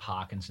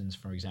 Parkinson's,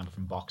 for example,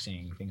 from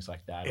boxing, things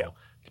like that, or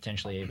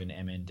potentially even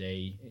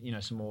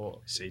MND, some more...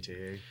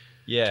 CTE.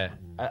 Yeah.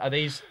 Are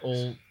these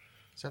all...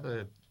 Is that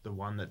the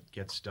one that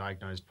gets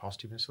diagnosed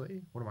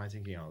posthumously? What am I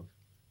thinking of?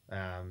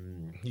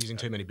 Using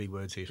too many big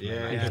words here for me.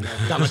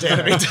 Dumb it down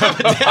a bit.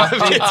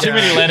 Too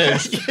many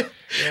letters.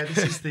 Yeah, this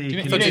is the...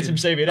 You need some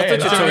CBD. I thought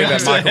you were talking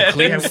about Michael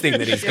Clem's thing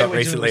that he's got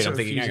recently, and I'm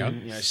thinking, hang on.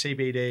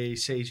 CBD,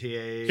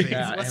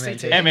 CTE, What's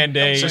CTE?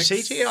 MND. So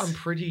CTE, I'm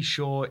pretty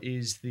sure,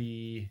 is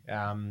the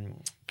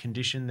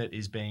condition that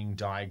is being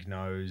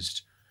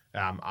diagnosed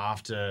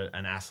after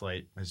an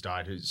athlete has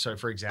died. So,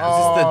 for example...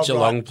 This is the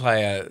Geelong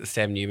player,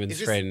 Sam Newman's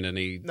friend, and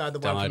he the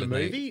died, one from the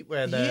movie?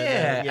 Where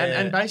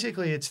and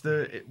basically it's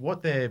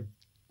what they're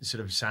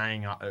sort of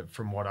saying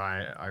from what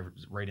I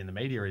read in the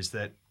media is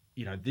that,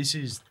 this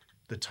is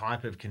the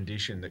type of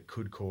condition that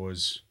could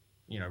cause,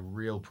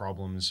 real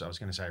problems. I was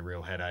going to say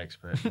real headaches,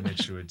 but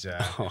Mitch would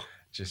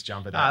just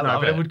jump at that.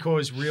 But it would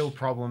cause real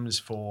problems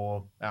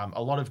for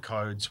a lot of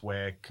codes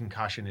where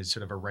concussion is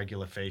sort of a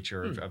regular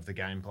feature of the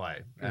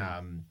gameplay.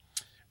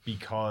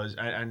 Because,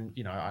 and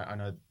I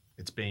know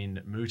it's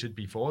been mooted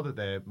before that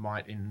there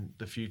might in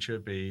the future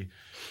be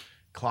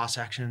class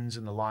actions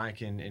and the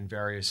like in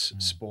various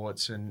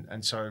sports.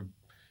 And so,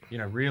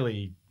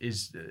 really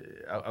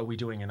are we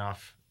doing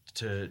enough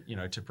to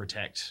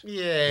protect?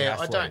 Yeah,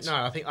 I don't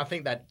know. I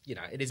think that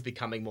it is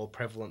becoming more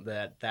prevalent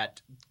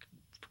that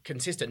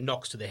consistent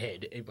knocks to the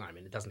head.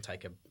 It doesn't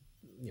take a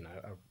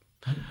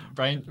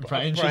brain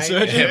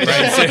surgeon,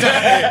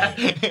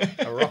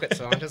 a rocket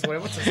scientist,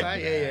 whatever to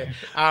say.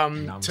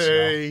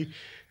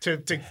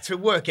 To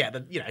work out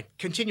that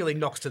continually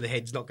knocks to the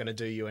head's not going to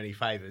do you any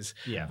favors.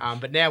 Yeah.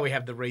 But now we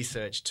have the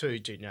research to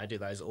do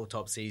those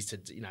autopsies to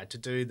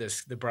do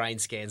the brain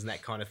scans and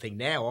that kind of thing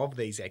now of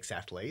these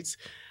ex-athletes,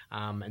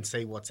 and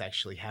see what's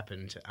actually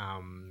happened,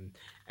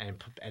 and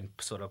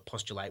sort of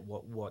postulate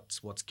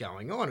what's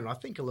going on. And I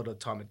think a lot of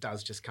the time it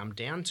does just come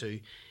down to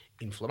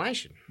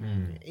inflammation.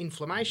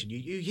 Inflammation.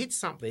 You hit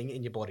something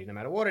in your body, no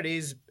matter what it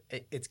is,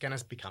 it's going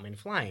to become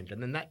inflamed,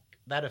 and then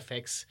that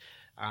affects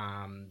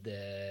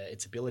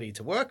its ability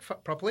to work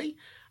properly,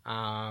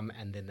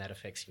 and then that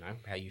affects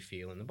how you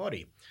feel in the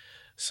body.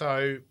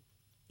 So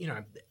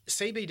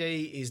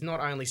CBD is not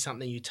only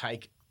something you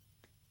take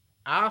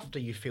after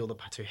you feel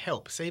to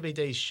help.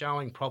 CBD is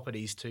showing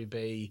properties to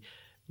be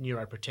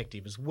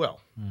neuroprotective as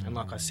well. And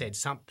like I said,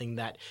 something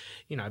that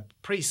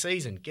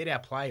pre-season, get our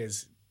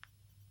players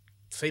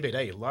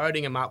CBD,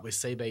 loading them up with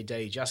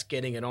CBD, just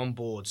getting it on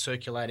board,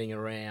 circulating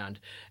around,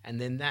 and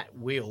then that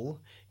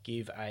will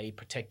give a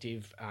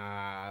protective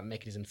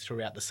mechanism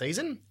throughout the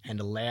season and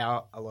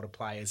allow a lot of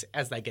players,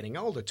 as they're getting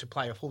older, to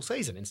play a full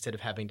season instead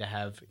of having to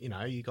have,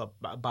 you got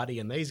Buddy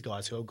and these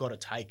guys who have got to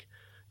take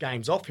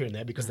games off here and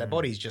there because their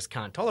bodies just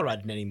can't tolerate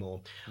it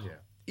anymore. Yeah.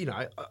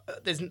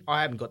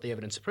 I haven't got the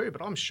evidence to prove,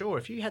 but I'm sure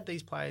if you had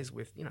these players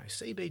with,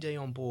 CBD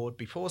on board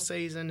before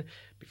season,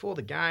 before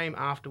the game,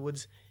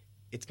 afterwards,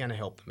 it's going to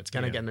help them. It's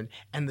going to get them.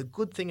 And the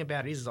good thing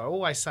about it is, as I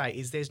always say,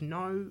 is there's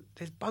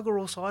bugger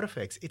all side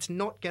effects. It's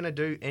not going to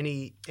do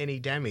any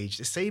damage.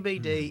 The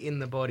CBD in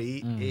the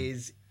body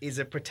is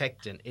a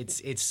protectant.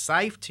 It's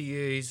safe to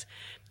use.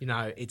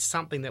 It's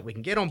something that we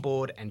can get on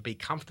board and be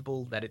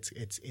comfortable that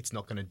it's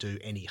not going to do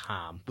any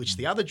harm. Which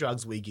the other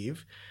drugs we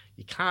give,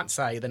 you can't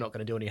say they're not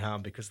going to do any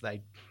harm because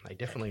they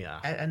definitely are.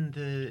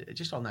 And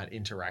just on that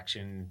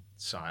interaction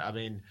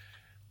side,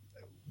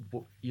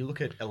 you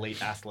look at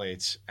elite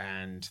athletes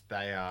and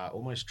they are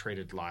almost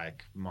treated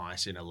like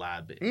mice in a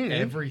lab.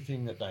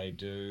 Everything that they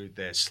do,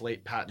 their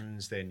sleep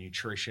patterns, their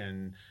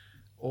nutrition,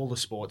 all the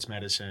sports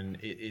medicine,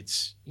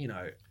 it's,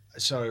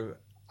 so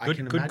I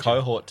can imagine. Good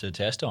cohort to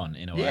test on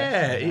in a way.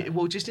 Yeah,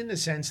 well, just in the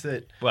sense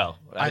that,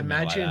 I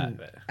imagine,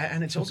 like that,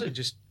 and it's also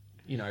just,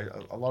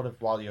 a lot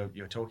of, while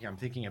you're talking, I'm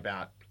thinking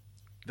about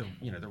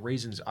the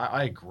reasons.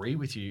 I agree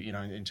with you,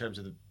 in terms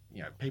of the,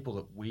 people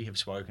that we have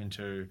spoken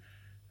to,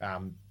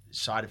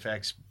 side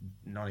effects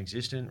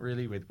non-existent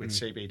really with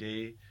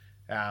CBD,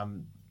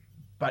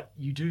 but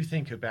you do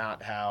think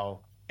about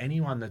how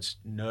anyone that's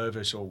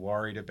nervous or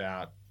worried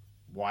about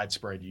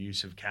widespread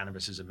use of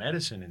cannabis as a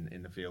medicine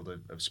in the field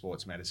of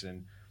sports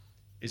medicine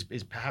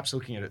is perhaps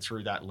looking at it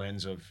through that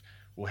lens of,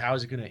 well, how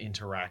is it going to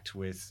interact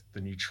with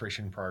the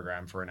nutrition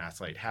program for an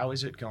athlete? How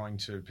is it going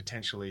to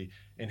potentially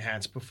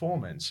enhance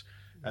performance?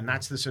 And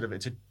that's the sort of,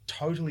 it's a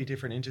totally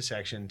different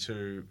intersection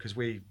to, because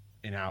we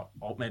in our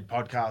AltMed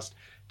podcast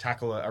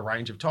tackle a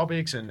range of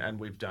topics, and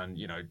we've done,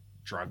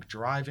 drug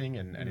driving,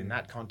 and in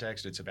that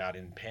context, it's about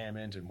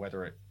impairment and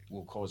whether it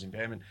will cause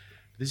impairment.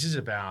 This is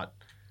about,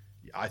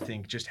 I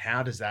think, just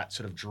how does that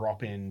sort of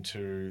drop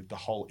into the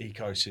whole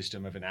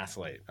ecosystem of an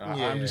athlete?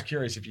 I'm just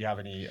curious if you have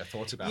any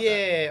thoughts about that.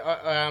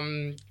 Yeah,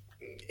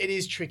 it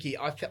is tricky.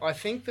 I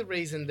think the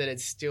reason that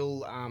it's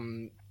still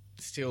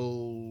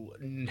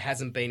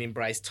hasn't been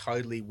embraced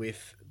totally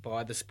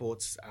by the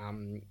sports,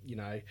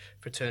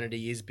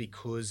 fraternity is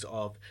because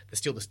of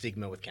still the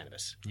stigma with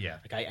cannabis. Yeah.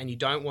 Okay, and you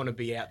don't want to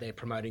be out there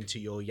promoting to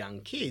your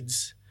young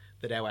kids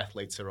that our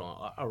athletes are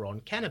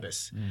on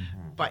cannabis,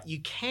 but you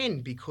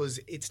can, because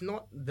it's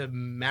not the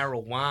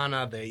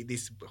marijuana,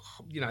 this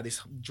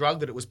drug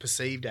that it was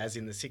perceived as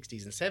in the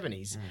 60s and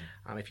 70s.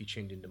 If you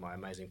tuned into my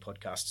amazing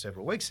podcast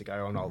several weeks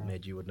ago on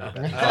AltMed, you would know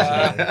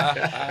that.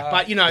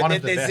 But one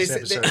of the best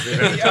episodes we've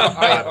ever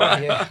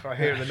done. I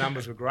hear the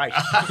numbers were great.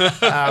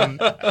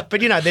 But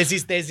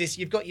there's this.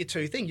 You've got your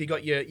two things. You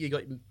got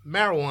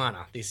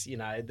marijuana. This,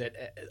 that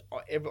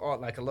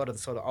like a lot of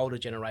the sort of older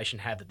generation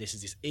have, that this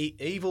is this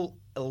evil,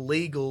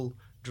 illegal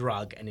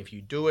drug, and if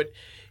you do it,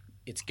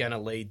 it's going to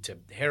lead to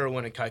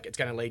heroin and coke. It's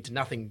going to lead to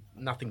nothing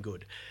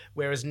good.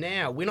 Whereas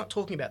now we're not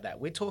talking about that.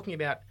 We're talking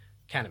about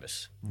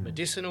cannabis,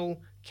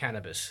 medicinal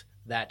cannabis,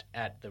 that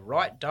at the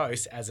right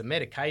dose as a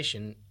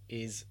medication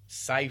is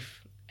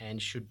safe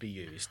and should be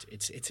used.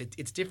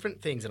 It's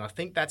different things, and I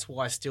think that's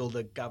why still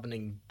the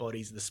governing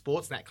bodies, the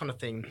sports and that kind of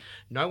thing,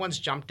 no one's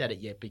jumped at it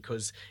yet,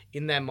 because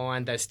in their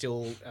mind I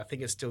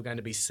think it's still going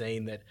to be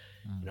seen that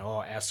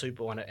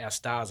our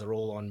stars are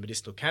all on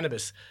medicinal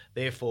cannabis,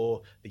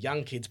 therefore the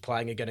young kids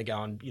playing are going to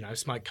go and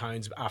smoke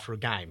cones after a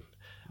game.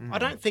 I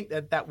don't think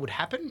that would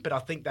happen, but I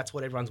think that's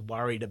what everyone's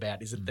worried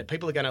about, is that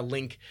people are going to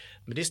link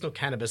medicinal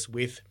cannabis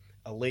with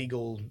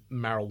illegal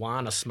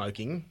marijuana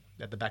smoking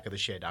at the back of the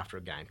shed after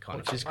a game, kind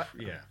of.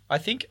 I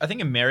think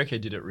America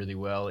did it really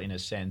well, in a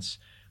sense.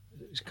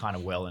 It's kind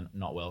of well and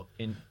not well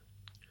in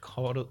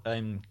kind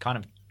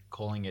of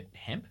calling it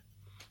hemp,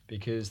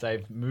 because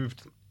they've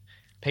moved.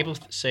 People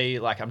see,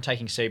 like, I'm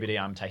taking CBD,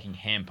 I'm taking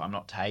hemp, I'm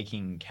not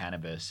taking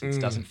cannabis.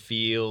 It doesn't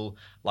feel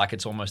like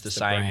it's almost the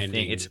same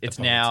thing. It's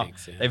now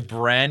they've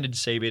branded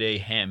CBD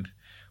hemp,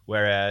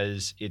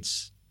 whereas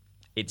it's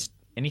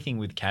anything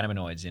with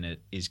cannabinoids in it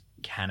is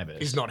cannabis.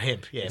 It's not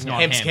hemp. Yeah, it's not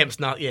hemp.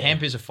 Hemp's not. Yeah,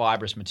 hemp is a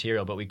fibrous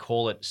material, but we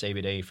call it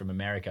CBD from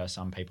America.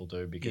 Some people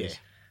do because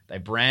they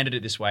branded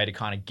it this way to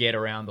kind of get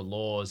around the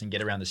laws and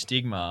get around the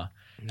stigma.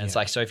 And it's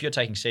like, so if you're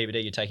taking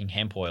CBD, you're taking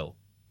hemp oil.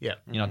 Yeah,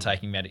 you're not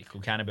taking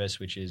medical cannabis,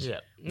 which is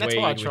that's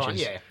why I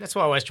try. That's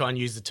why I always try and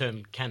use the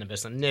term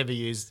cannabis. I never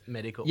use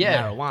medical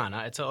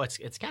marijuana.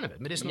 It's cannabis,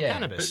 medicinal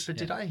cannabis. But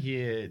did I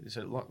hear?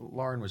 So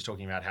Lauren was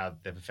talking about how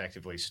they've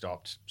effectively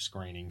stopped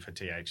screening for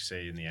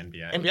THC in the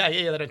NBA.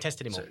 NBA, they don't test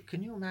it anymore. So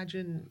can you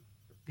imagine?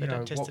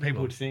 What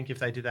people would think if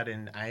they did that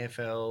in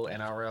AFL,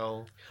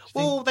 NRL?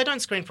 Well, they don't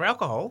screen for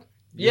alcohol.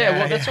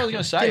 Yeah, that's what I was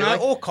going to say.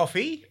 Or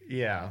coffee.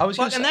 Yeah.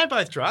 And they're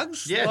both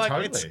drugs. Yeah,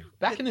 totally.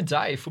 Back in the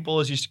day,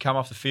 footballers used to come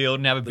off the field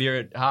and have a beer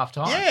at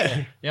halftime. Yeah.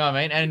 You know what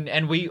I mean?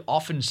 And we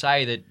often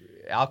say that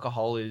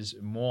alcohol is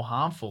more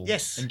harmful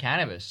than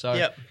cannabis. So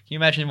can you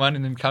imagine one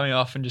of them coming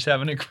off and just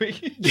having a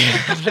quick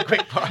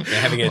pint?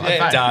 Having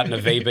a dart and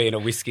a VB and a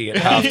whiskey at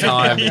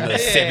halftime in the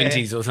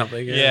 70s or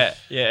something. Yeah,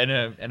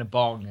 and a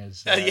bong,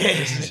 as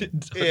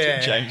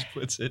Dr. James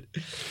puts it.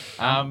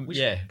 We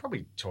should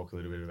probably talk a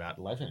little bit about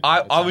Levin.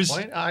 I was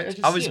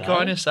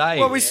going to say.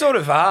 Well, we sort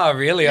of are,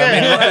 really.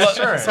 That's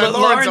true. So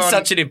Lauren's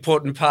such an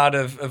important part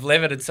of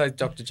Levin, and so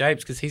Dr.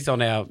 James, because he's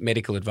on our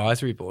medical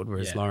advisory board,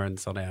 whereas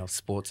Lauren's on our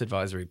sports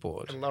advisory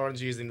board. And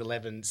Lauren's using the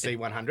Levin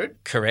C100.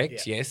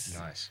 Correct, yes.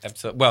 Nice.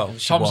 Absolutely. Well,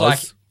 Tom's like,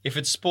 if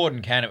it's sport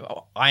and cannabis,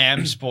 I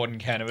am sport and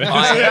cannabis.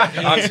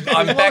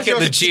 I'm back at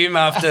the gym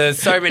after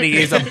so many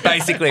years. I'm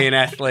basically an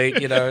athlete,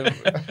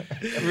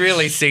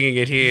 really singing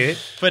it here.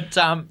 But,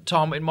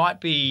 Tom, it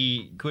might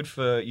be good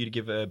for you to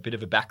give a bit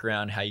of a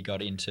background how you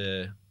got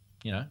into,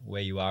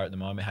 where you are at the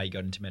moment, how you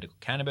got into medical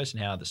cannabis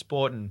and how the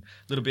sport, and a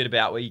little bit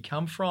about where you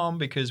come from,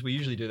 because we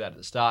usually do that at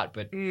the start.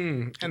 But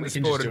and the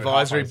sport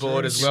advisory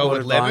board as well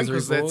with Levin,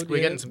 because we're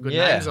getting some good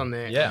names on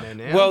there. Yeah.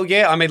 Now. Well,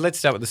 I mean, let's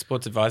start with the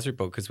sports advisory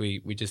board, because we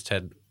just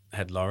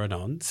had Lauren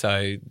on.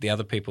 So the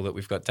other people that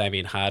we've got,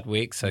 Damien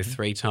Hardwick, so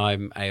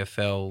 3-time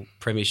AFL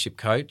premiership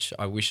coach.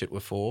 I wish it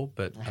were 4,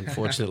 but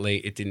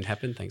unfortunately it didn't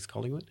happen. Thanks,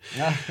 Collingwood.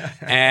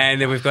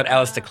 And then we've got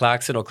Alistair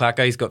Clarkson, or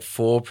Clarko. He's got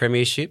 4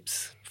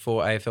 premierships.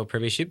 4 AFL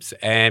premierships,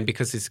 and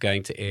because it's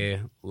going to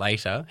air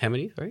later, how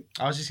many? 3?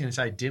 I was just going to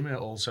say Dimmer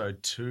also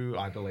 2,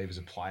 I believe, as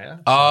a player.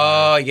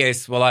 Oh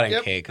yes, well I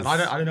don't care because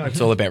I don't know. It's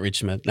all about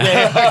Richmond.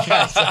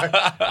 Okay, so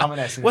I'm an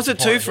Essendon. Was it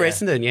 2 for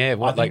Essendon? Yeah,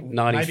 like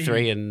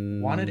 93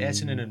 and one at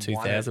Essendon and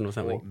 2000 one or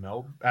something.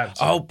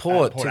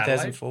 Port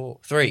 2004.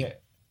 3. Yeah.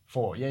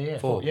 4. Yeah.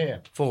 4. Yeah.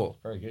 4.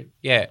 Very good.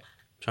 Yeah,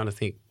 trying to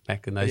think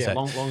back in those days.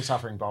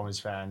 Long-suffering Bombers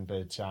fan,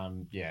 but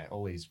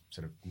all he's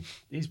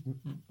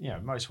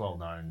most well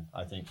known,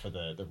 I think, for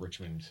the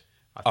Richmond.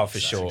 For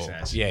sure.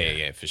 Success.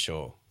 Yeah, for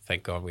sure.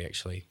 Thank God we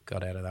actually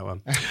got out of that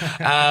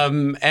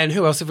one. And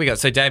who else have we got?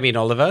 So Damien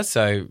Oliver,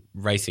 so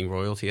racing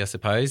royalty, I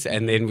suppose.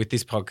 And then with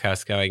this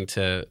podcast going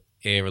to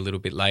air a little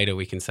bit later,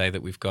 we can say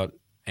that we've got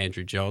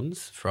Andrew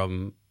Johns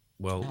from...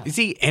 Well, is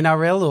he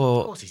NRL or?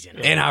 Of course he's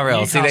NRL.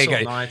 NRL. See, there you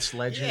go. Knights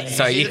legend.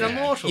 So he's an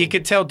immortal. You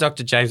could tell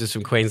Dr. James is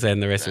from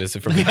Queensland, the rest of us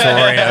are from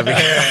Victoria.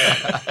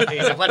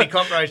 He's a bloody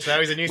cockroach, though.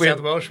 He's a New South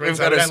Welshman, we've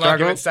so got I a don't like him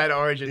struggle. at state of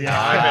origin. No,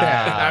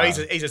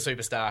 he's a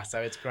superstar, so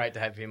it's great to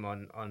have him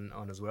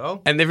on as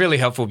well. And they're really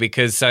helpful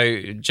because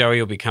Joey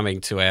will be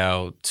coming to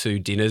our 2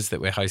 dinners that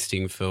we're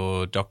hosting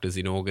for doctors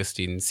in August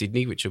in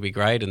Sydney, which will be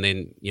great. And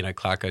then,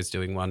 Clarko's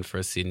doing one for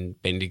us in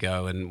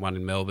Bendigo and one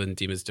in Melbourne.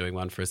 Dimmer's doing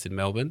one for us in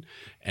Melbourne.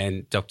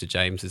 And Dr.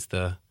 James is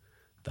the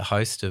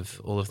host of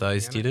all of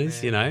those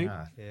dinners,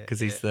 because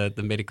he's the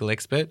medical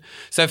expert.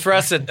 So for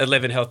us at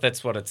 11 Health,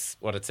 that's what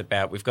it's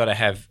about. We've got to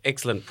have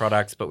excellent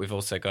products, but we've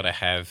also got to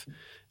have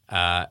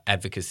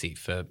advocacy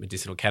for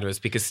medicinal cannabis,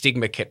 because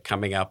stigma kept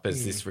coming up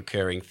as this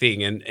recurring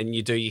thing. And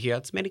you hear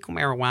it's medical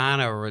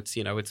marijuana, or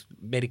it's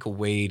medical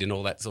weed and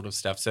all that sort of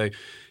stuff. So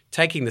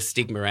taking the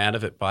stigma out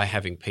of it by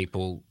having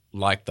people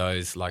like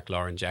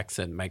Lauren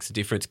Jackson makes a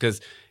difference, because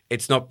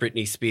It's not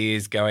Britney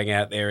Spears going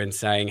out there and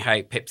saying,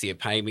 hey, Pepsi are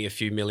paying me a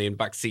few $1 million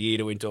a year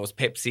to endorse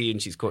Pepsi,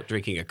 and she's caught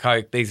drinking a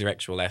Coke. These are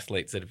actual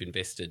athletes that have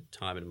invested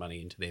time and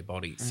money into their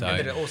body. So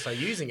And they're also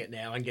using it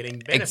now and getting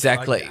benefit.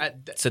 exactly.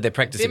 So they're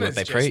practicing what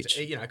they preach.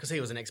 You know, because he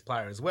was an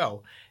ex-player as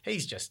well.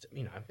 He's just,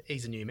 you know,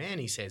 he's a new man,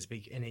 he says,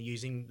 and they're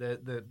using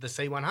the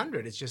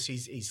C100. It's just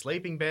he's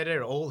sleeping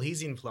better, all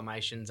his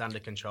inflammation's under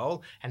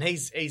control. And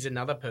he's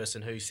another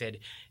person who said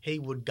he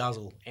would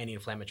guzzle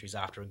anti-inflammatories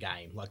after a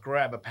game, like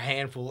grab a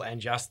handful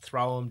and just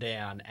throw them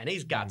down. And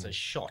his guts are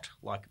shot,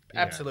 like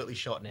absolutely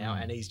shot now.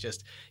 And he's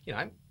just, you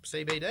know,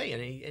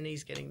 CBD, and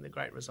he's getting the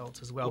great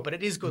results as well. But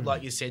it is good,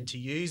 like you said, to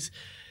use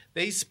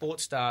these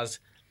sports stars,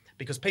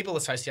 because people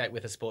associate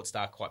with a sports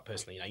star quite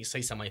personally. You know, you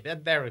see somebody,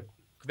 they're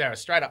a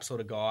straight up sort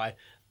of guy.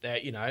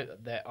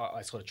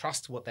 I sort of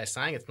trust what they're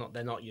saying.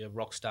 They're not your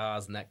rock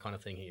stars and that kind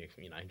of thing.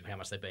 You know how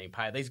much they're being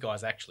paid. These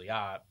guys actually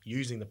are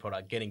using the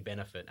product, getting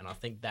benefit, and I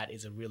think that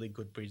is a really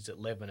good bridge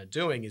that Levin are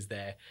doing. Is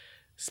they're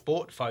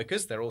sport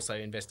focused. They're also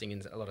investing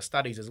in a lot of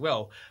studies as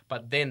well.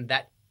 But then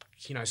that,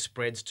 you know,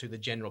 spreads to the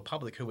general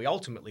public who we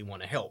ultimately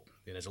want to help.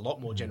 You know, there's a lot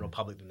more general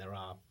public than there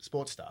are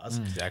sports stars.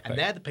 Exactly. And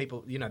they're the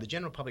people, you know, the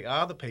general public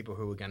are the people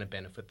who are going to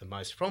benefit the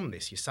most from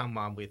this. You're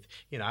someone with,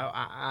 you know,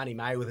 Arnie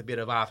May with a bit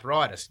of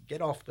arthritis.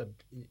 Get off the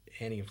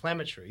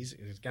anti-inflammatories.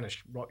 It's going to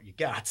rot your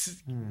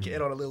guts.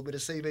 Get on a little bit of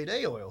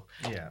CBD oil.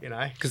 Yeah. You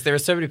know. Because there are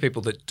so many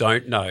people that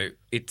don't know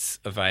it's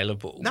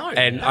available. No,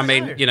 I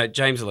mean, no. you know,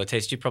 James will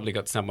attest, you've probably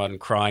got someone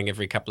crying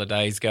every couple of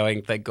days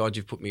going, thank God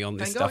you've put me on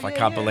this stuff. I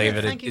can't believe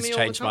it. Thanking It's me all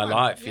the changed my time.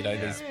 life. You know,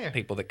 there's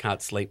people that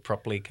can't sleep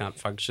properly, can't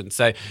function.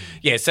 So,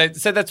 so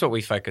that's what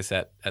we focus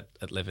at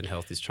Levin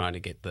Health, is trying to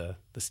get the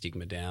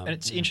stigma down. And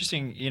it's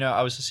interesting, you know,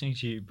 I was listening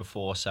to you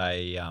before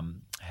say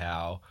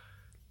how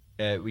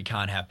we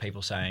can't have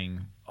people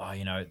saying, oh,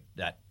 you know,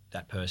 that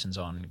person's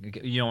on.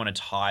 You don't want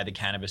to tie the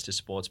cannabis to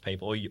sports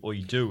people, or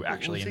you do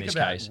actually in this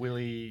case.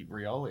 Willie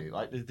Rioli,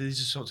 like these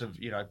are sorts of,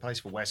 you know, plays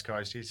for West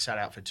Coast. He sat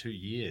out for 2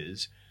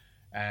 years,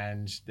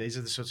 and these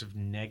are the sorts of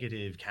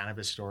negative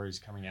cannabis stories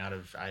coming out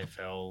of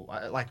AFL.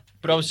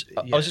 But I was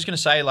just going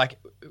to say, like,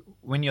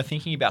 when you're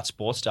thinking about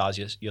sports stars,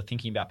 you're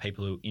thinking about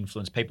people who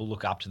influence. People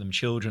look up to them.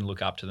 Children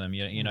look up to them.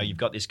 You know, you've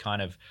got this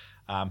kind of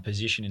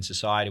position in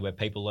society where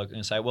people look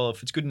and say, well,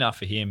 if it's good enough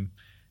for him,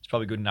 it's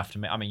probably good enough to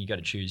me. I mean, you got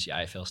to choose your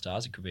AFL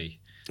stars. It could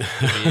be a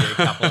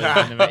couple of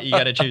them. You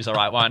got to choose the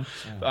right one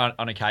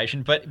on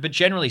occasion. But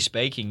generally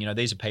speaking, you know,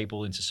 these are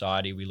people in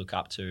society we look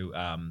up to.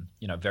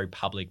 You know, very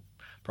public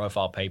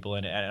profile people,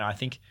 and I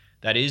think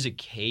that is a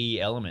key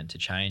element to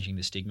changing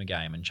the stigma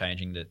game and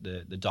changing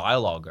the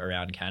dialogue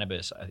around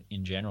cannabis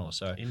in general.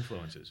 So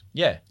influencers.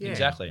 Yeah,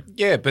 exactly.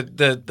 Yeah, but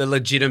the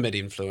legitimate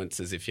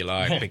influencers, if you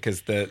like,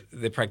 because they're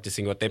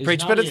practicing what they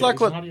preach. But it's like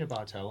what Nadia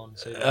Bartel on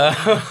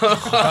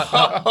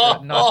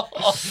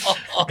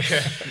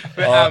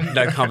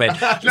no comment.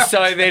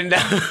 So then,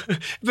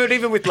 but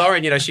even with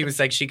Lauren, you know, she was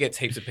saying she gets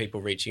heaps of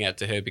people reaching out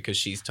to her because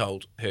she's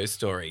told her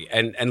story.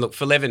 And look,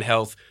 for Levin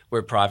Health, we're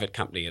a private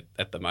company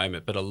at the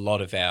moment, but a lot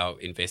of our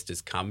investors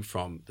come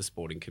from the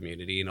sporting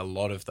community, and a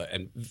lot of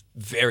and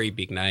very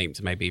big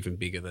names, maybe even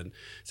bigger than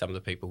some of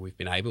the people we've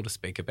been able to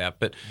speak about.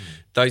 But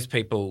those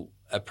people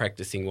are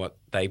practicing what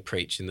they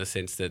preach in the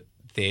sense that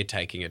they're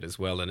taking it as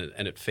well, and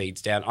it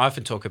feeds down. I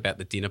often talk about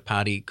the dinner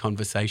party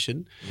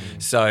conversation.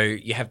 So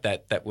you have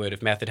that word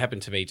of mouth. It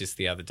happened to me just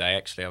the other day.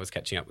 Actually, I was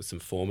catching up with some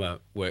former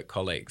work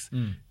colleagues,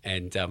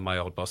 and my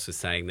old boss was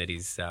saying that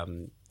his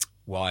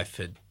wife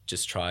had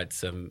just tried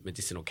some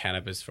medicinal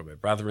cannabis from her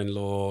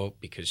brother-in-law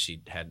because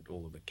she'd had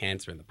all of the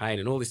cancer and the pain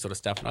and all this sort of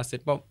stuff. And I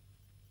said, well,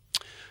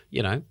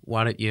 you know,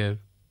 why don't you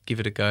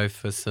give it a go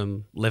for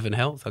some Levin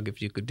Health? I'll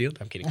give you a good deal. No,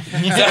 I'm kidding.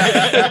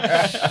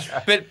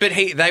 But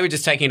they were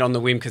just taking it on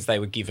the whim because they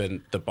were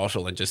given the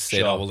bottle and just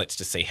said, oh, well, let's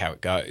just see how it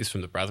goes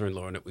from the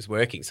brother-in-law, and it was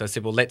working. So I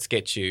said, well, let's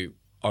get you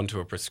onto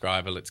a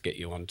prescriber, let's get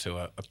you onto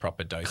a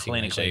proper dosing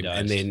regime.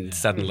 And then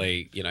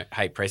suddenly, you know,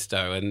 hey,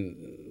 presto, and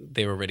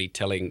they're already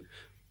telling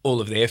all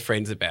of their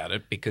friends about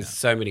it because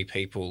so many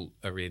people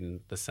are in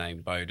the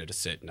same boat at a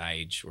certain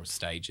age or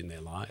stage in their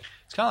life.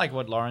 It's kind of like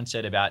what Lauren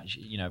said about,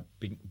 you know,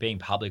 being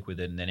public with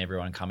it and then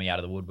everyone coming out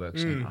of the woodwork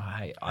saying, oh,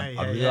 hey, I'd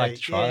really like to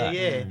try that.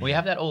 Yeah. We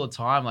have that all the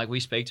time. Like, we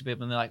speak to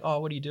people and they're like, oh,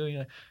 what are you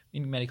doing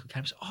in medical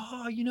cannabis?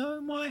 Oh, you know,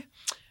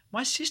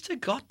 my sister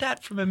got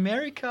that from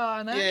America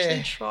and they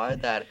actually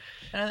tried that.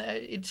 And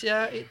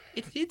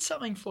it did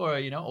something for her,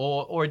 you know,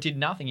 or it did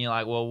nothing. You're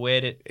like, well,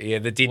 where did... Yeah,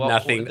 the did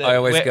nothing. I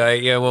always go,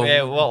 do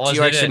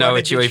you actually know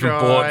what you even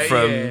bought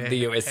from the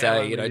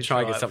USA? You know, try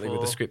and get something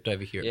with a script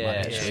over here. It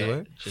might actually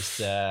work. Just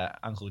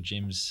Uncle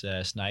Jim's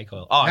snake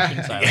oil. Oh, I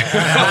shouldn't say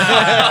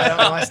that.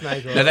 My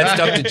snake oil. No, that's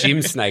Dr.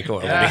 Jim's snake oil.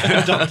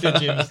 Dr.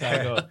 Jim's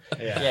snake oil.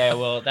 Yeah,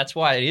 well, that's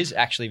why it is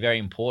actually very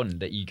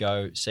important that you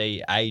go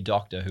see a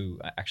doctor who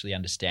actually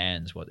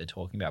understands what they're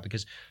talking about,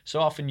 because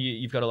so often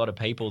you've got a lot of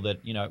people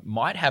that, you know,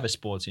 might have a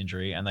sports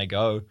injury and they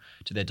go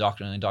to their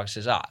doctor and the doctor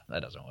says, that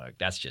doesn't work.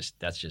 That's just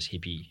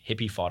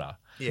hippie fodder.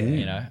 Yeah.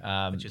 You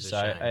know, Which is so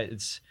a shame.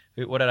 it's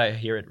what did I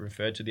hear it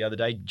referred to the other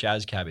day?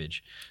 Jazz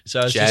cabbage.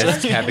 So it's Jazz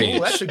just, cabbage. Oh,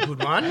 that's a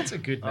good one. That's a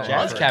good name.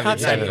 Jazz cabbage. Can't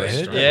say I've ever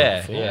heard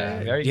Yeah, that before.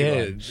 yeah, very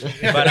good.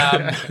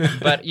 Yeah. one.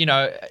 But you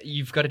know,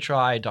 you've got to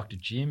try Dr.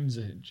 Jim's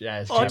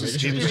jazz cabbage. just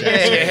Jim's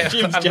Yeah, yeah.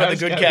 Jim's Another jazz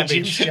good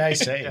cabbage. cabbage.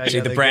 JC. Actually,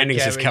 the the good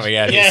branding's just cabbage. coming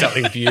out here. Yeah.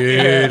 Something We're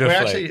beautifully.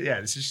 actually,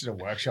 this is just a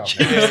workshop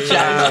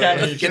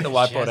now. Get the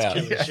whiteboard out.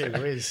 Gee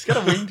whiz. Got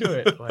a wing to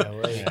it.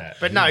 Yeah.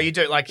 But no, you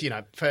do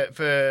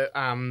for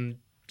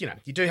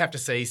you do have to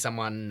see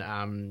someone,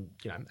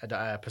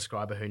 a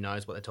prescriber who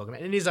knows what they're talking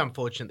about. And it is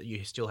unfortunate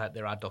that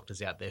there are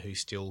doctors out there who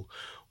still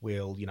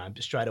will,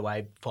 straight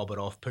away fob it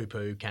off,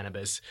 poo-poo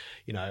cannabis,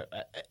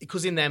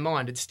 because in their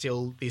mind it's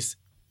still this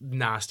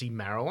nasty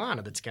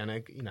marijuana that's going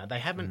to, they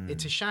haven't.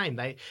 It's a shame.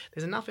 There's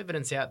enough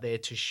evidence out there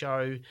to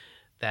show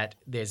that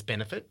there's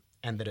benefit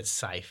and that it's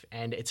safe.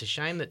 And it's a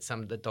shame that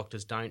some of the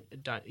doctors don't.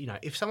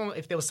 If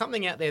there was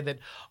something out there that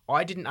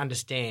I didn't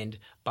understand,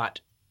 but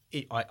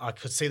I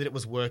could see that it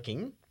was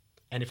working.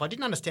 And if I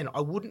didn't understand it, I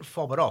wouldn't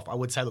fob it off. I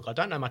would say, look, I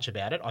don't know much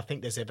about it. I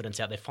think there's evidence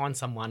out there. Find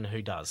someone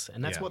who does.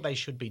 And that's what they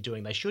should be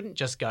doing. They shouldn't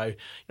just go,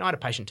 I had a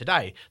patient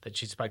today that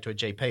she spoke to a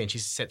GP and she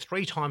said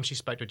 3 times she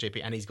spoke to a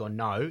GP and he's gone,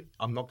 no,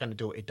 I'm not going to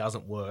do it. It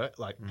doesn't work.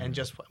 And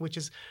just, which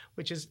is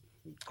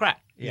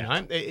crap.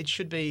 It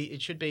should be,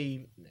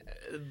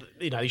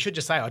 you should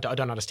just say, I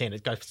don't understand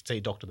it. Go see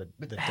a doctor that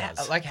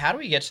does. Like, how do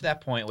we get to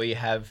that point where you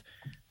have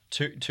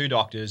two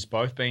doctors,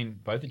 both the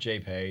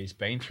GPs,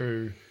 been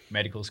through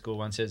medical school?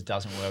 One says it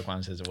doesn't work,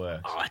 one says it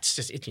works. Oh, it's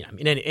just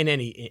in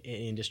any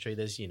industry,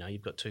 there's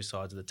you've got two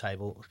sides of the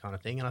table kind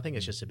of thing, and I think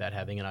it's just about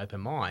having an open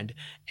mind,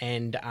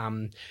 and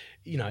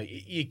you're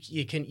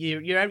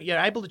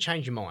able to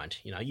change your mind.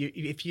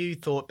 If you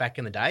thought back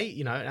in the day,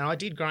 and I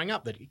did growing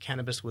up, that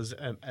cannabis was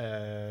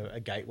a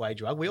gateway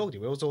drug. We all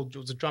did. It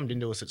was drummed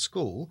into us at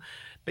school,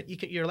 but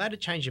you're allowed to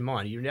change your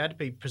mind. You're allowed to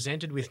be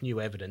presented with new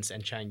evidence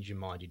and change your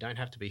mind. You don't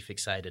have to be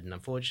fixated. And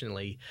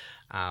unfortunately,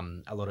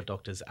 a lot of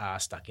doctors are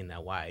stuck in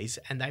their ways.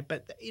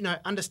 But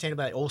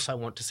understandably, they also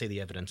want to see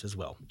the evidence as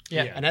well.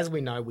 Yeah. And as we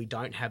know, we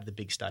don't have the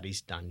big studies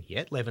done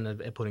yet. Levin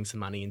are putting some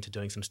money into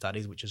doing some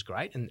studies, which is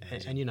great. And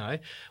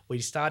we're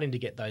starting to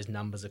get those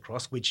numbers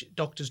across, which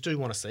doctors do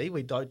want to see.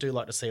 We do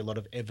like to see a lot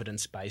of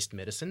evidence-based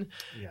medicine.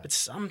 Yeah. But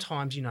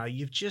sometimes,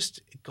 you've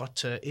just got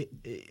to...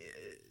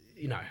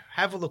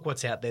 have a look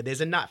what's out there.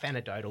 There's enough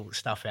anecdotal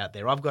stuff out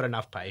there. I've got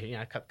enough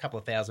a couple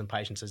of thousand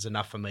patients is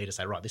enough for me to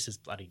say, right, this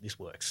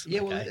works.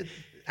 Yeah, okay? well,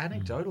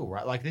 anecdotal,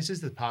 right? Like, this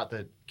is the part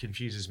that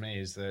confuses me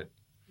is that,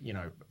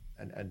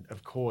 and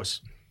of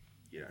course,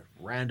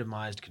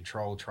 randomized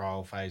control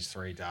trial, phase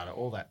 3 data,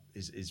 all that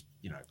is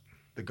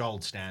the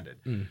gold standard.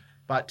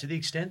 But to the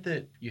extent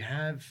that you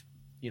have,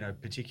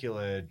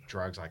 particular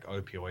drugs like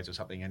opioids or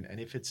something, and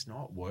if it's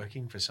not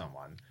working for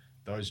someone,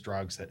 those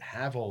drugs that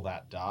have all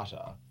that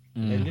data,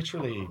 they're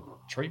literally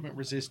treatment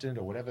resistant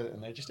or whatever,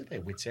 and they're just at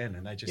their wits' end,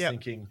 and they're just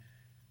thinking,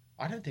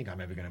 I don't think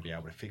I'm ever going to be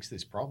able to fix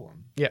this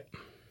problem. Yep.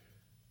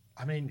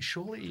 I mean,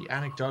 surely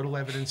anecdotal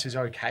evidence is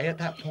okay at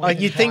that point.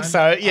 You'd think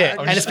so, yeah.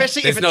 And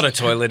especially There's if not a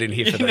toilet in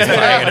here for those playing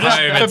at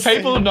home. For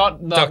people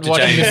not Dr.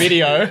 watching James.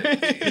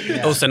 the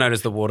video. Also known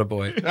as the water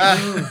boy.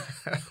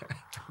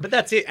 but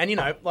that's it, and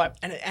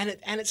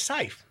and it's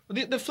safe.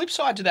 The flip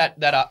side to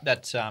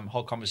that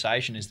whole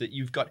conversation is that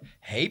you've got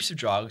heaps of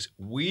drugs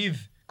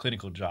with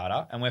clinical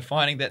data, and we're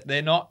finding that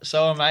they're not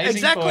so amazing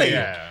Exactly. for you.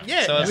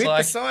 Yeah. So it's with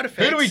like, the side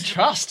effects. who do we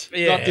trust?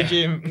 Dr.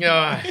 Jim.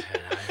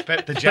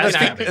 But The jazz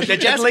cabbage. the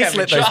jazz At least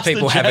let cabbage. those Trust the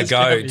people have a jazz go,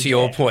 cabbage, to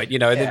your yeah. point. They've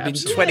been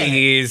absolutely. 20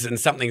 years and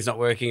something's not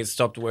working, it's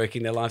stopped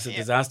working, their life's a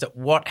disaster.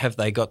 What have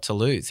they got to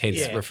lose? Hence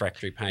Yeah.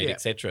 refractory pain, Yeah.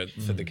 etc.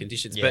 for the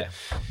conditions. Yeah. But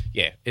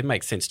yeah, it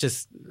makes sense.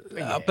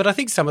 But I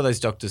think some of those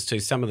doctors too,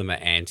 some of them are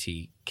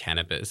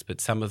anti-cannabis,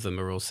 but some of them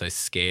are also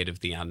scared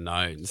of the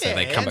unknown. So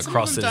they come and some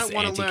across of them as don't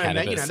want to learn.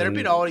 anti-cannabis. They're a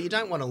bit older. You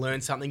don't want to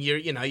learn something.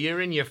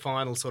 You're in your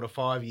final sort of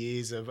 5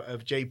 years of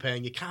GP,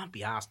 and you can't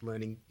be asked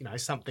learning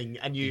something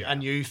a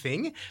new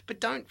thing. But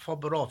don't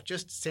fob it off.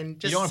 Just You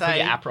don't want to put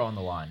your APRA on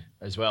the line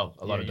as well.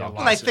 A lot of doctors.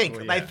 Well,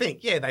 they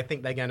think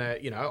they're gonna,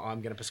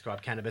 I'm gonna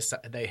prescribe cannabis.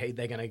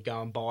 They're gonna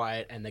go and buy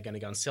it, and they're gonna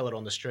go and sell it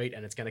on the street,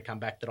 and it's gonna come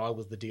back that I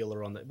was the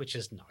dealer on that. Which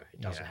is no,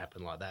 it doesn't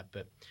happen like that.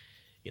 But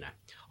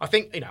I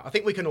think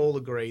we can all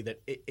agree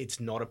that it's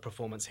not a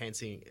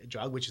performance-enhancing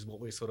drug, which is what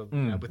we're sort of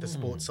with the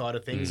sports side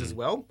of things as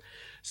well.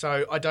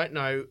 So I don't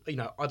know.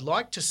 I'd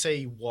like to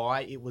see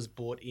why it was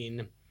brought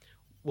in.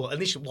 Well,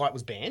 initially, why it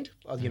was banned.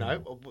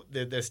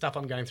 The stuff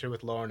I'm going through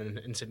with Lauren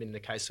and submitting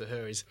the case for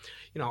her is,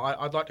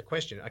 I'd like to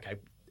question. Okay,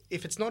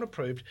 if it's not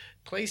approved,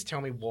 please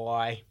tell me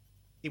why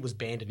it was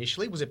banned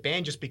initially. Was it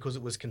banned just because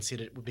it was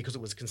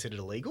considered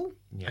illegal?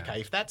 Yeah.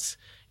 Okay, if that's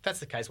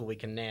the case, well, we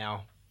can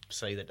now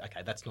see that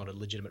that's not a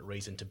legitimate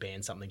reason to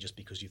ban something just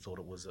because you thought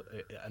it was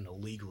an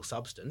illegal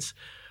substance.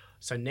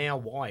 So now,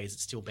 why is it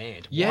still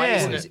banned? Why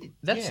isn't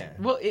it?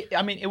 Well,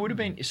 it would have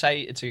been, say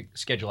it's a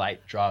Schedule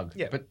 8 drug,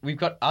 Yeah. but we've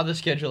got other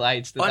Schedule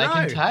 8s that I they know.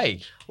 can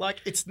take. Like,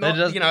 it's But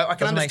not, it I can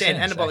doesn't make understand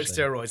sense, anabolic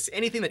actually. steroids.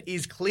 Anything that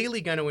is clearly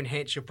going to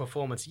enhance your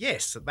performance,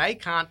 yes, they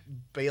can't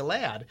be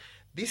allowed.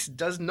 This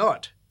does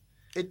not.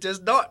 It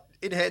does not.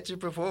 enhance your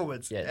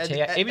performance. Yeah,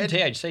 And- even and-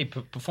 THC,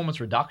 performance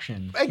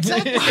reduction.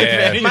 Exactly.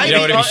 Yeah, you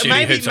don't want to be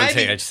shooting hoods on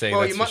maybe, THC. Well,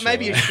 that's you for might,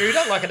 maybe sure. a shooter,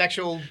 like an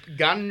actual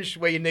gun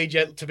where you need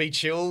you to be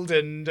chilled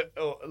and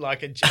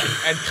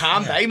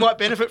calm. They might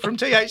benefit from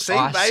THC,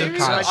 I still maybe.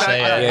 can't So I see don't-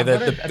 it. Yeah,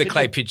 I've got the a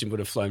clay pigeon would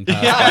have flown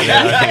past.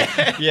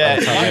 by Yeah.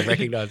 the time they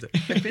recognise it.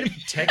 A bit of a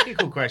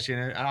technical question,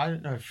 and I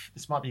don't know if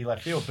this might be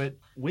left field, but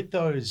with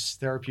those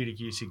therapeutic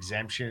use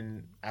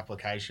exemption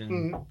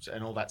applications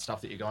and all that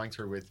stuff that you're going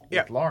through with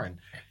Yeah. Lauren,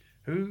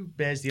 who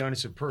bears the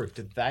onus of proof?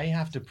 Do they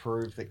have to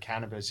prove that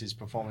cannabis is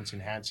performance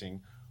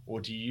enhancing, or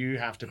do you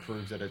have to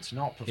prove that it's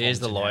not performance Here's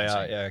the lawyer.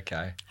 enhancing? Yeah,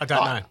 okay. I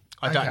don't know.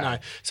 I don't okay. know.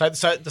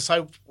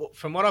 So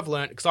from what I've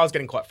learned, because I was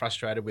getting quite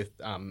frustrated with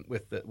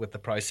the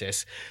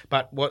process,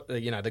 but what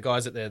the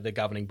guys at the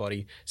governing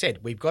body said,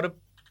 we've got a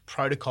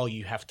protocol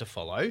you have to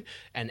follow,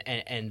 and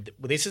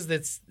this is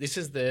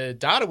the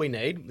data we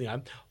need.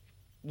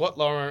 What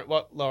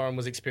Lauren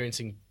was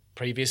experiencing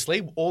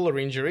previously, all her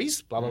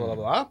injuries, blah blah blah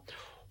blah,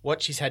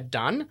 what she's had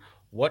done,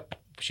 what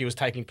she was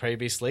taking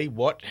previously,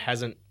 what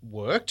hasn't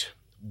worked,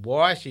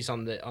 why she's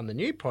on the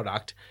new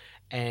product,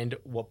 and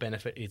what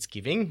benefit it's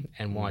giving,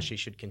 and why she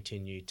should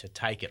continue to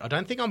take it. I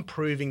don't think I'm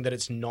proving that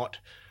it's not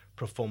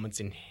performance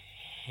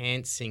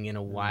enhancing in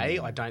a way.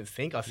 I don't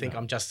think. I think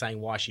I'm just saying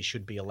why she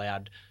should be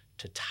allowed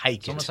to take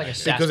It's it. almost like a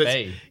because SAS it's,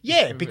 B.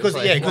 yeah, because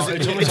Well,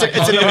 it's almost like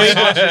it's an on an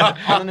illegal.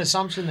 assumption- on an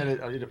assumption that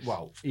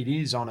it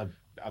is on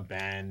a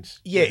banned.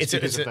 Yeah, list it's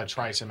because a- of the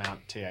trace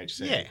amount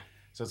THC. Yeah.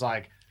 So it's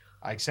like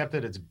I accept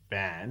that it's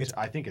banned.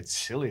 I think it's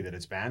silly that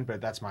it's banned, but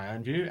that's my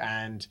own view,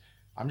 and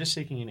I'm just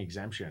seeking an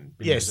exemption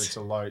because Yes. it's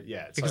a low.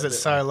 Yeah, Because it's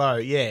so low,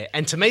 yeah.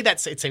 And to me,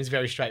 it seems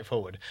very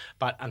straightforward.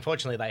 But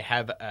unfortunately, they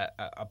have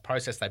a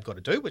process they've got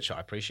to do, which I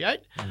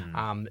appreciate,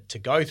 to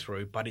go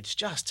through. But it's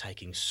just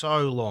taking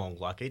so long.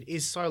 Like, it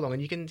is so long.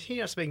 And you can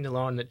hear speaking to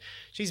Lauren that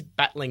she's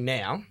battling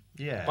now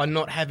Yeah. by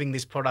not having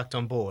this product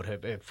on board.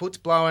 Her foot's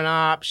blowing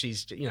up.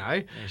 She's, Yeah,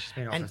 she's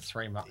been off and- for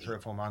 3 or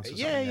 4 months. Or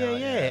yeah, something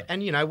yeah, now,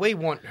 And, we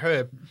want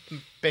her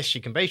best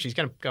she can be. She's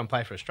going to go and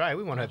play for Australia.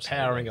 We want her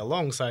powering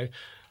along. So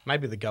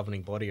maybe the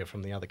governing body are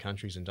from the other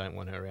countries and don't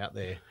want her out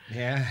there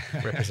Yeah.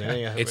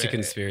 representing her. It's a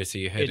conspiracy.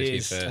 You heard It it here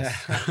is.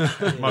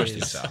 first. Most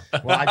things are.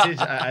 Well, I did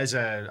as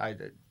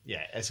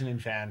an in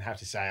fan, have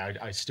to say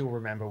I still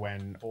remember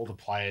when all the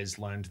players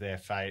learned their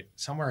fate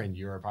somewhere in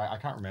Europe. I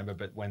can't remember,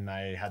 but when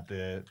they had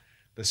the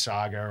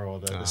saga or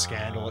the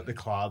scandal at the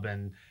club,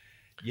 and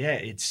yeah,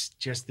 it's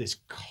just this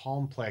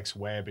complex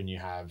web, and you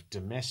have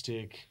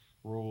domestic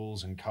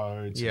rules and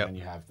codes, Yep. and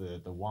then you have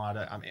the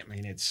wider. I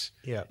mean,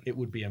 Yeah. it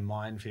would be a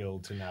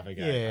minefield to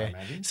navigate. I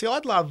imagine. See,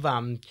 I'd love,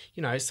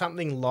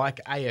 something like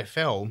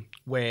AFL,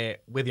 where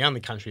we're the only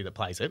country that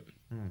plays it.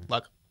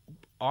 Like,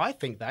 I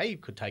think they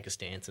could take a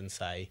stance and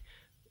say,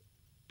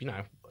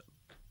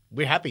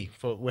 we're happy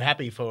for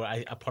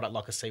a product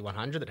like a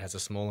C100 that has a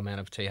small amount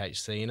of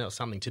THC in it, or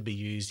something to be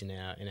used in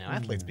our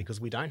athletes, because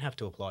we don't have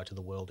to apply to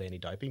the World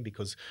Anti-Doping,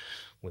 because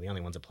we're the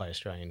only ones that play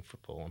Australian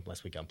football,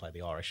 unless we go and play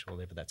the Irish or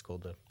whatever that's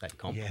called, that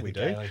comp we do.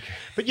 Gaelic.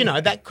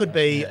 But that could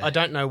be. I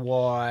don't know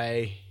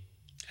why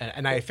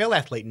an AFL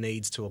athlete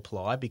needs to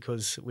apply,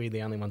 because we're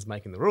the only ones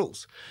making the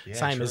rules. Yeah,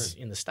 Same true. as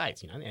in the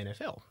States, the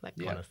NFL, that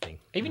kind of thing.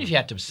 Even if you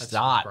had to a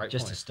start, great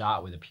just point. to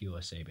start with a pure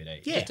CBD.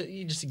 Yeah.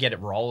 Just to get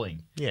it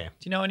rolling. Yeah. Do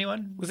you know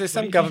anyone? Was there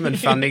some government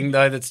funding,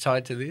 though, that's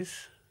tied to this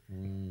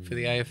for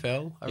the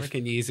AFL? I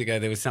reckon years ago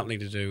there was something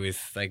to do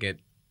with they get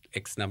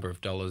X number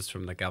of dollars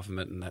from the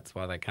government, and that's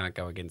why they can't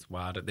go against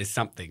WADA. There's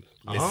something.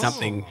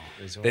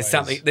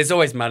 There's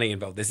always money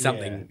involved. There's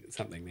something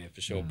there for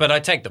sure. But I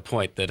take the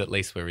point that at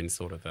least we're in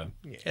sort of a...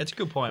 Yeah, it's a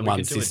good point. One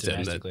We can do it system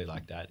that- domestically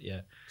like that.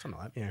 Yeah. Something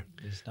like that, yeah.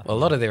 There's nothing Well, a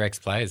lot of their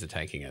ex-players are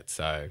taking it,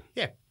 so...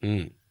 Yeah.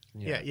 Mm.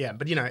 Yeah.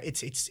 But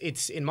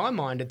it's in my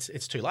mind,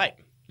 it's too late.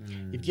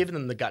 You've given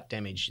them the gut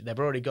damage. They've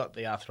already got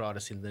the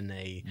arthritis in the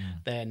knee.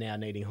 They're now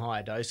needing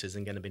higher doses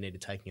and going to be needed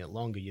taking it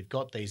longer. You've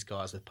got these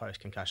guys with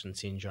post-concussion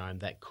syndrome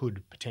that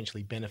could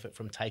potentially benefit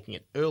from taking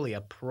it earlier,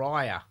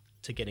 prior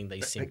to getting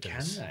these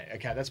symptoms. But can they?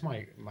 Okay, that's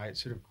my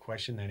sort of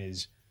question then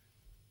is,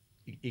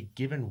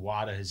 given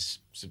WADA has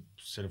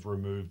sort of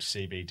removed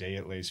CBD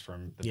at least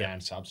from the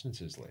banned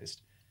substances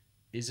list,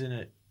 isn't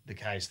it the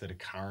case that a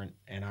current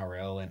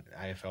NRL and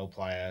AFL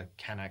player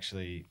can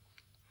actually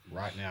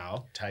right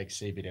now take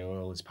CBD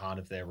oil as part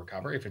of their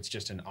recovery if it's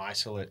just an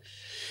isolate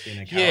in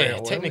a carrier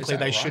oil? Technically Is that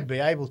they right? should be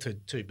able to,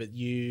 but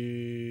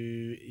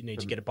you need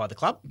to get it by the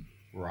club.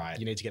 Right.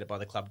 You need to get it by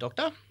the club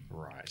doctor.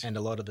 Right. And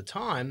a lot of the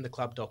time, the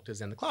club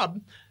doctors and the club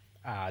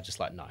are just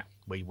like, no,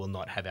 we will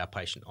not have our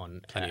patient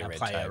on Plenty of our red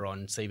player tape.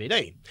 on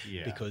CBD.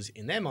 Yeah. Because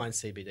in their mind,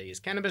 CBD is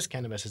cannabis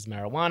is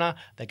marijuana.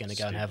 They're going to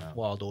go and have Stigma.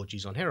 wild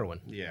orgies on heroin,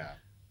 Yeah.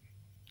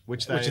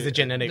 Which which is a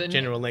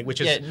general link, which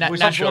is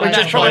natural.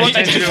 Naturally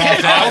tends to do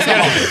Alcohol.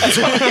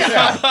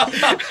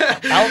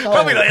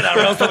 probably not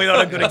NRL, probably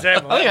not a good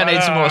example. I think I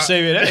need some more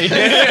CBD.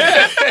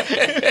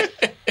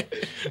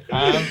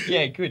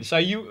 Yeah, good. So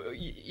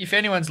if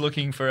anyone's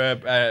looking for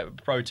a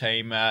pro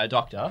team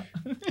doctor,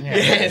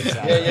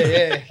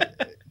 Yeah.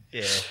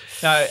 Yeah.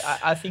 No,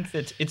 I think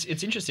that it's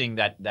interesting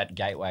that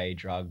gateway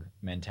drug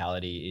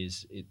mentality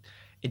is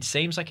it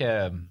seems like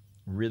a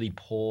really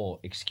poor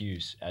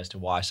excuse as to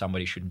why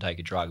somebody shouldn't take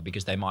a drug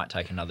because they might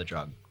take another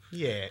drug.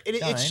 Yeah, and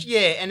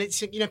it's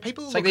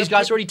people. It's like these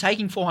guys are already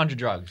taking 400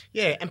 drugs.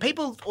 Yeah, and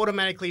people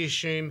automatically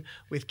assume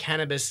with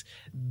cannabis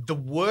the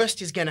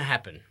worst is going to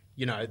happen.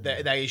 You know,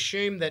 they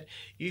assume that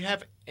you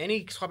have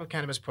any type of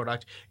cannabis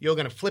product, you're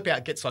going to flip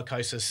out, get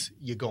psychosis,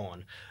 you're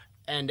gone.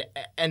 And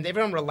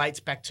everyone relates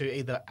back to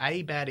either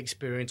a bad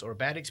experience or a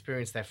bad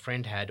experience their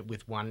friend had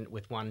with one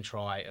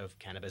try of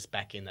cannabis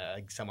back in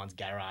someone's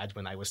garage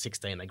when they were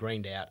 16, they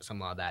greened out,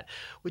 something like that,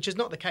 which is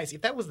not the case.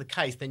 If that was the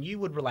case, then you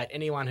would relate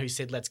anyone who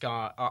said, let's go,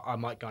 I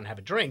might go and have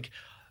a drink.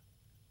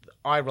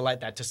 I relate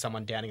that to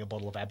someone downing a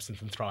bottle of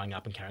absinthe and throwing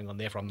up and carrying on.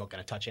 Therefore, I'm not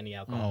going to touch any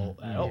alcohol.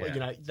 You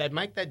know, they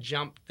make that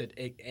jump that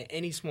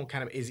any small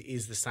cannabis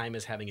is the same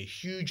as having a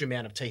huge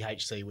amount of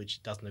THC,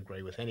 which doesn't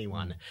agree with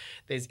anyone.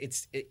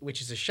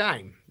 Which is a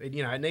shame.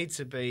 You know, it needs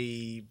to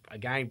be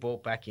again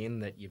brought back in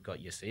that you've got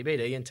your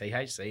CBD and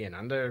THC, and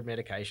under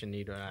medication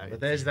you don't know. But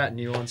there's that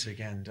nuance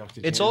again,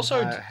 Dr. It's Jim. also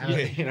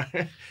you know.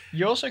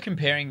 You're also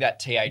comparing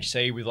that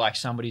THC with like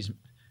somebody's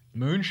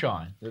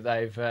moonshine that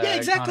they've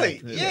exactly.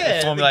 kind of,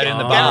 Yeah, formulated in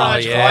the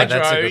garage bar. hydro.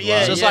 that's a good one.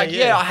 Yeah, So it's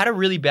I had a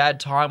really bad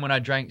time when I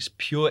drank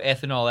pure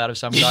ethanol out of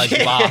some guy's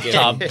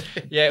bathtub.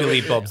 Yeah, Billy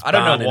Bob's I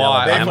don't Barn know in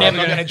why. Alabama. I'm Therefore, never I'm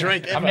not going going to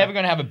drink. I'm never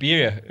going to have a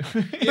beer.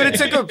 But it's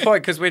a good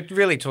point because we're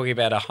really talking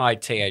about a high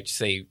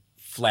THC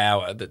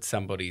flower that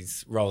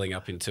somebody's rolling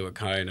up into a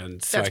cone and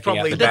That's smoking probably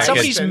out the That back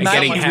somebody's and made.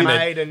 getting Someone's hammered.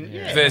 made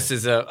and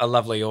Versus a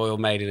lovely oil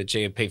made in a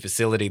GMP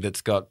facility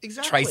that's got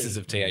Exactly. traces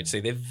of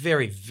THC. They're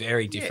very,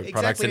 very different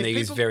products and exactly. they If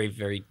use people- very,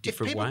 very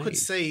different if people ways. could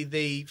see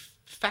the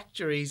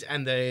factories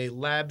and the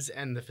labs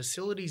and the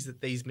facilities that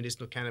these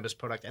medicinal cannabis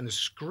product and the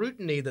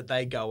scrutiny that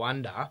they go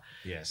under,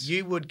 Yes.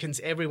 you would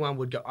everyone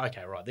would go,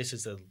 okay, right, this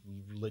is a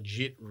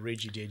legit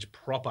rigid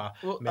proper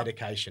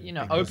medication. You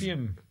know, Because-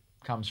 opium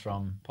comes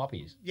from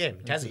poppies. Yeah,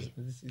 Tassie.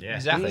 Yeah.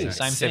 Exactly the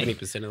same thing.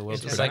 70% of the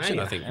world's It's production,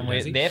 insane. I think.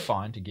 And from they're Tassie.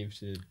 fine to give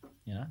to,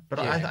 you know. But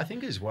Yeah. I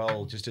think as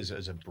well, just as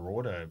a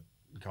broader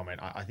comment,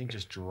 I think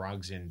just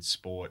drugs in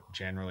sport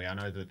generally, I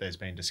know that there's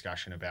been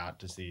discussion about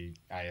does the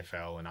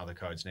AFL and other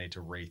codes need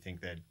to rethink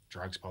their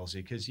drugs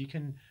policy because you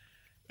can...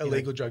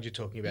 Illegal drugs you're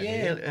talking about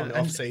here, on the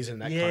off-season,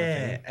 that kind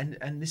of thing.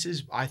 and this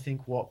is, I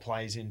think, what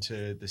plays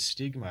into the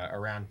stigma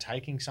around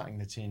taking something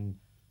that's in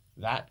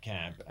that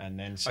camp and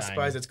then I saying...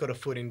 suppose it's got a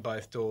foot in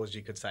both doors,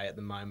 you could say, at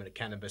the moment. At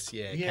cannabis,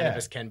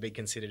 cannabis can be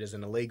considered as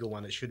an illegal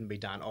one that shouldn't be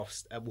done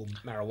off.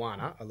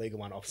 Marijuana, a legal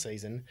one off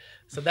season.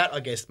 So that, I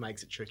guess,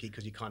 makes it tricky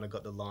because you kind of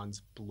got the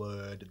lines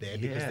blurred there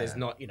because there's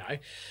not,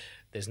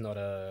 there's not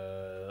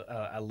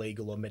a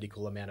legal or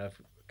medical amount of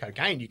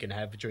cocaine you can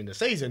have during the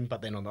season,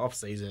 but then on the off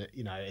season,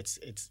 it's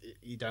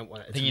you don't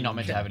want it. I think you're not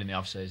meant to have it in the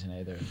off season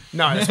either.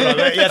 No, that's what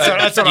I mean.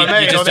 That's what I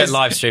mean. You Or just there's- don't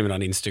live stream it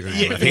on Instagram.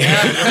 I think.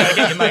 yeah,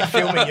 get your mate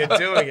filming you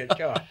doing it.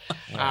 God.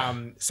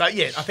 So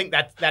yeah, I think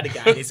that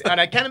again is. I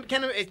know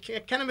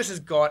cannabis has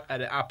got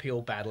an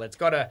uphill battle. It's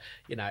got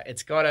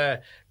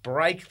to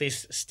break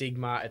this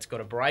stigma. It's got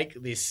to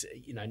break this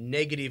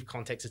negative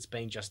context that's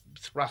been just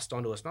thrust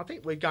onto us. And I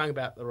think we're going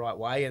about the right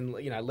way. And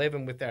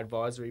Levin with our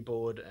advisory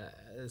board,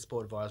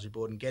 sport advisory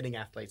board, and getting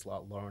athletes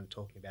like Lauren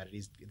talking about it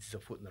is a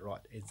foot in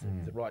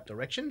the right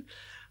direction.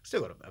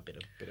 Still got a bit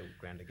of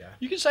ground to go.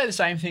 You can say the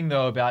same thing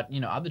though about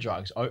other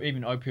drugs, or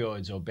even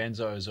opioids or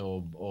benzos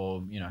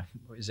or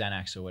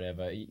Xanax or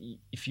whatever.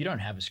 If you don't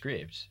have a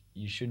script,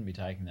 you shouldn't be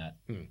taking that.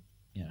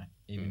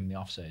 Even in the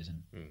off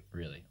season,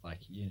 really, like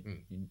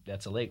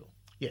that's illegal.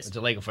 Yes, it's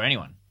illegal for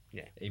anyone.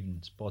 Yeah,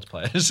 even sports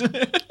players.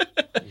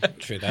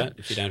 True that.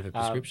 If you don't have a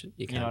prescription,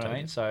 you can't. You know what I take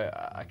mean? it. So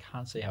I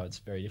can't see how it's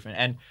very different.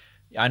 And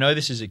I know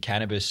this is a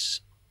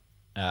cannabis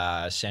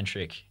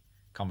centric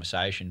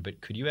conversation,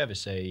 but could you ever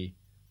see,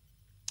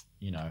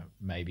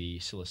 maybe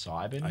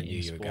psilocybin? I knew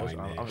in you were sports?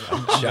 going there.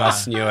 I'm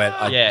Just knew it.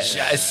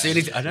 As soon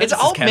as I know it's this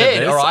is old cannabis,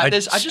 med, all right.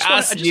 I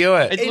just knew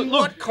it. In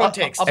what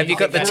context? Have you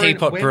got the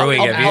teapot When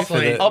brewing? an Have you?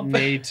 athlete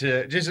need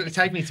to just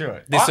take me through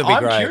it? This will be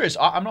I'm great. curious.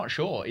 I'm not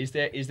sure. Is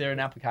there an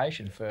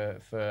application for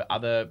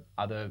other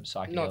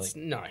psychedelic?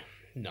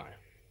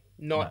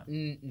 No.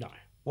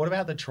 What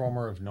about the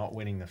trauma of not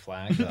winning the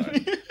flag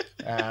though?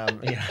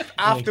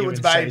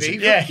 Afterwards, given baby.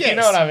 season. Yes. You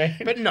know what I mean.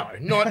 But no,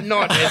 not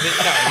as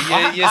it,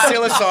 no. Your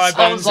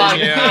psilocybins and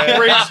your...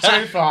 bridge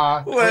too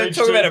far. Well,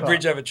 talk about a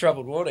bridge over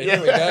troubled water. Here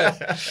we go.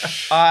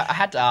 I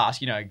had to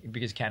ask,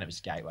 because cannabis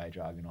is a gateway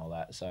drug and all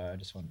that, so I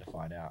just wanted to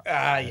find out.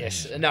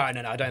 Yes. No.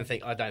 I don't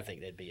think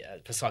there'd be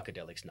for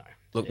psychedelics. No.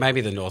 Look,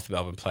 maybe the North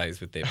Melbourne players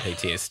with their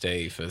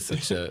PTSD for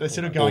such a They're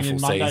sort of going awful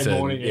in Monday season.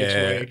 morning each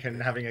Yeah. week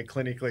and having a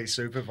clinically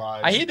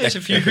supervised. I hear there's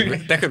a few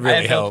that could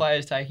really AFL help.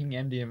 players taking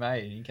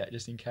MDMA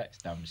just in case.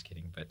 No, I'm just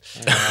kidding. But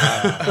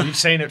You've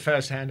seen it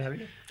firsthand, have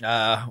you?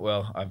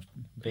 well, I've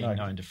been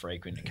known to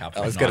frequent a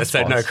couple. I was of going to night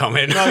say no spots.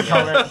 comment. No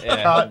comment.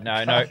 Yeah,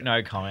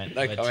 no comment.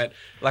 No But comment.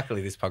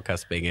 Luckily, this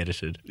podcast's being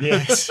edited.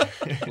 Yes.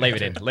 Leave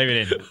it in.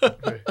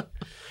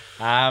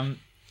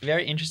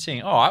 Very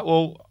interesting. All right.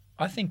 Well,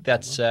 I think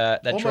that's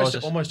that draws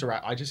us. Almost a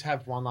wrap. I just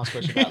have one last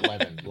question about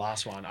Levin.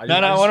 Last one. I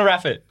want to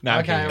wrap it. No,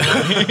 okay.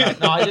 I'm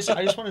No, I just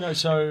want to know.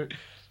 So,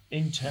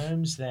 in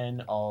terms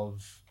then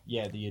of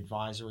the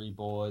advisory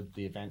board,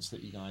 the events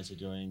that you guys are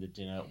doing, the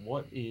dinner,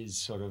 what is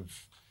sort of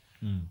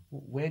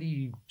where do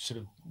you sort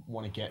of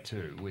want to get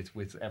to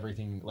with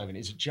everything, Levin?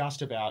 Is it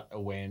just about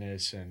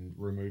awareness and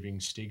removing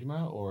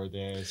stigma, or are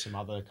there some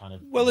other kind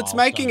of it's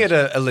making it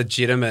a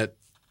legitimate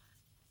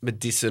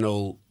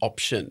medicinal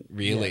option,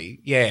 really.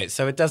 Yeah.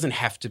 So it doesn't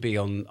have to be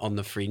on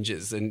the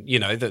fringes, and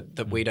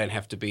that we don't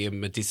have to be a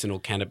medicinal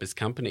cannabis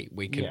company.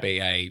 We can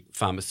be a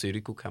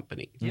pharmaceutical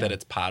company that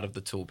it's part of the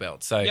tool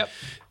belt. So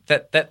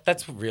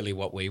that's really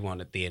what we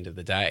want at the end of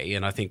the day,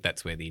 and I think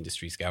that's where the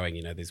industry's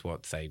going. There's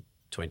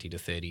 20 to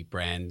 30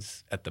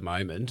 brands at the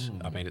moment.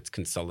 I mean, it's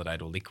consolidate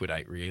or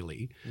liquidate,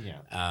 really.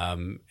 Yeah.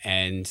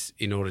 And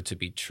in order to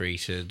be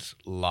treated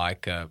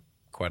like a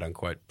quote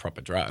unquote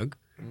proper drug,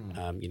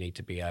 you need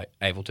to be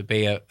able to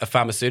be a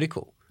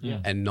pharmaceutical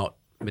and not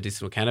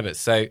medicinal cannabis.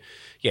 So,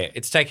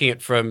 it's taking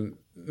it from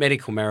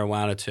medical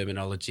marijuana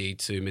terminology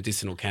to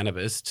medicinal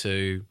cannabis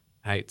to,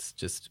 hey, it's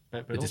just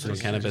medicinal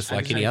cannabis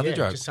like any other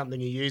drug. Just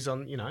something you use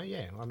on,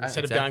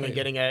 instead of going and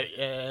getting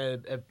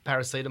a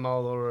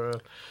paracetamol or a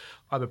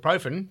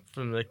ibuprofen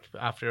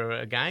after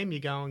a game, you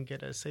go and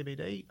get a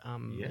CBD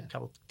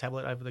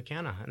tablet over the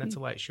counter, and that's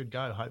the way it should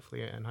go.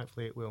 Hopefully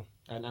it will.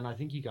 And I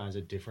think you guys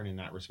are different in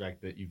that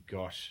respect, that you've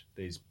got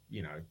these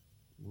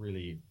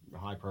really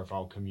high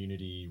profile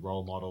community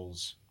role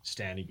models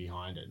standing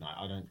behind it. And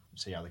I don't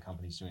see other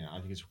companies doing it. I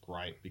think it's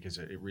great because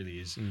it really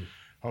is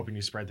helping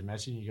to spread the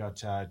message. You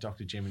got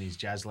Dr. Jim and his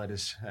jazz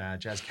lettuce,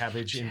 jazz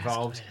cabbage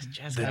involved.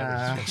 Jazz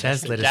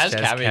cabbage.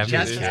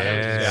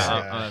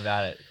 Yeah, I'm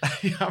about it.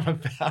 I'm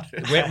about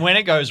it. When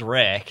it goes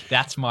rec,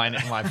 that's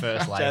my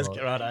first label.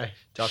 Righto.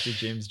 Dr.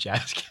 Jim's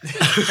jazz cabbage.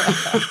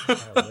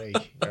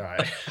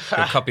 Right.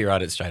 We'll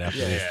copyright it straight after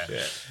this.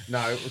 Yeah.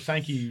 No,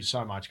 thank you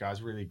so much,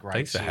 guys. Really great.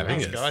 Thanks for having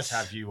us, guys.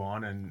 Have you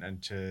on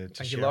and to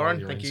thank share you, Lauren.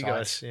 all your Thank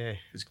insights. you, guys. Yeah,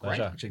 it's great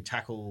to actually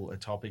tackle a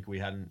topic we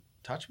hadn't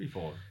touched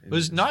before. It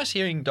was nice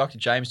hearing Dr.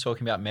 James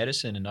talking about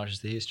medicine and not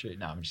just the history.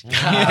 No, I'm just kidding.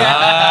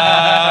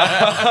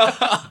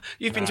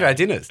 You've been to our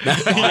dinners.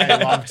 I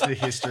loved the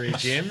history,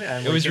 Jim,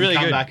 and it was really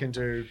come good. back and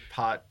do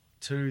part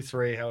 2,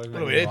 3, however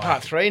many. We'll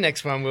part 3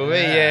 next one, will we?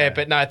 Yeah,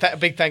 but no,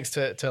 big thanks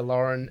to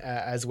Lauren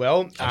as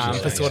well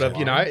for sort of,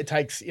 it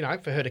takes,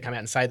 for her to come out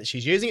and say that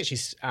she's using it.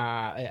 She's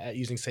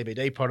using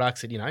CBD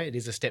products. And, it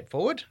is a step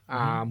forward,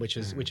 which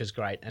is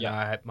great. And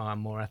I hope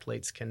more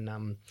athletes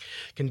can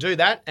do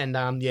that. And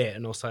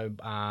and also,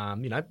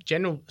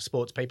 general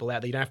sports people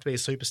out there, you don't have to be a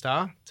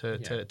superstar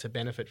to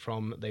benefit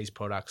from these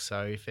products.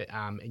 So if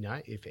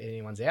if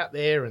anyone's out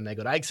there and they've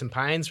got aches and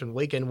pains from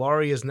weekend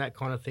warriors and that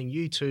kind of thing,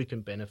 you too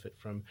can benefit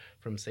from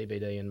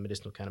CBD and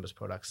medicinal cannabis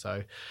products.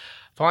 So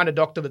find a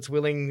doctor that's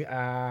willing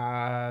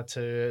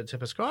to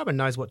prescribe and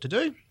knows what to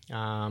do.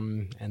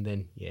 And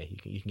then, you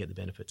can get the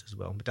benefits as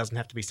well. It doesn't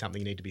have to be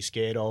something you need to be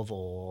scared of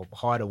or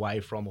hide away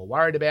from or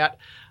worried about.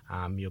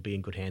 You'll be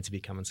in good hands if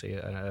you come and see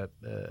a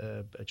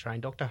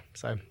trained doctor.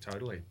 So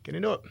totally get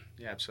into it.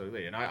 Yeah,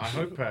 absolutely. And I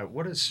hope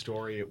what a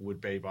story it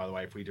would be, by the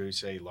way, if we do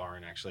see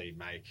Lauren actually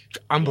make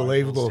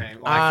unbelievable.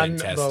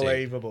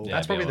 Unbelievable.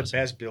 That's probably the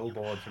best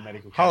billboard for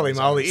medical cannabis.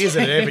 Holy moly,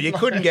 isn't it ever? You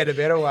couldn't get a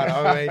better one.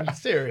 I mean,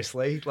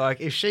 seriously,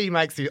 like if she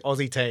makes the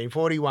Aussie team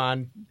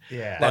 41,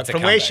 like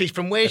from where she's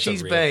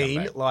been,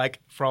 comeback. Like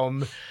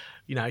from,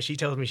 she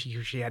tells me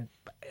she had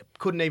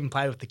couldn't even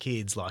play with the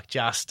kids, like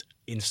just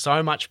in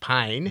so much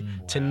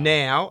pain to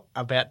now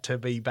about to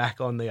be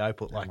back on the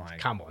Opal. Like,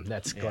 come on,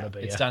 that's got to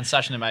be. It's done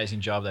such an amazing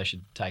job. They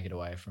should take it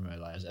away from her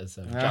as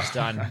they've just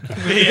done.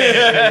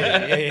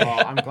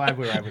 Well, I'm glad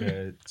we were able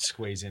to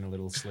squeeze in a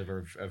little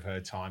sliver of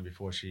her time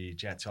before she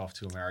jets off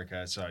to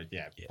America. So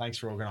thanks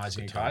for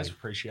organising it, guys.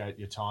 Appreciate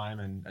your time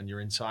and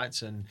your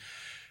insights. And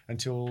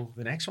until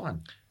the next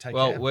one, take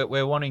care. Well,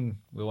 we're wanting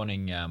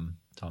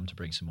Tom to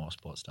bring some more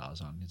sports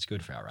stars on. It's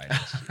good for our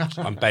ratings.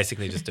 I'm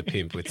basically just a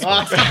pimp with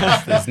sports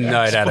stars. There's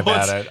no doubt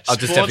about it. I'll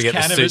just have to get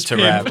the suit to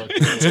wrap.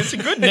 It's a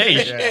good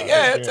niche.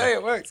 Yeah, I'll tell you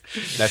it works.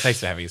 No, thanks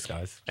for having us,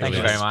 guys. Thank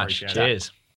you very much. Cheers.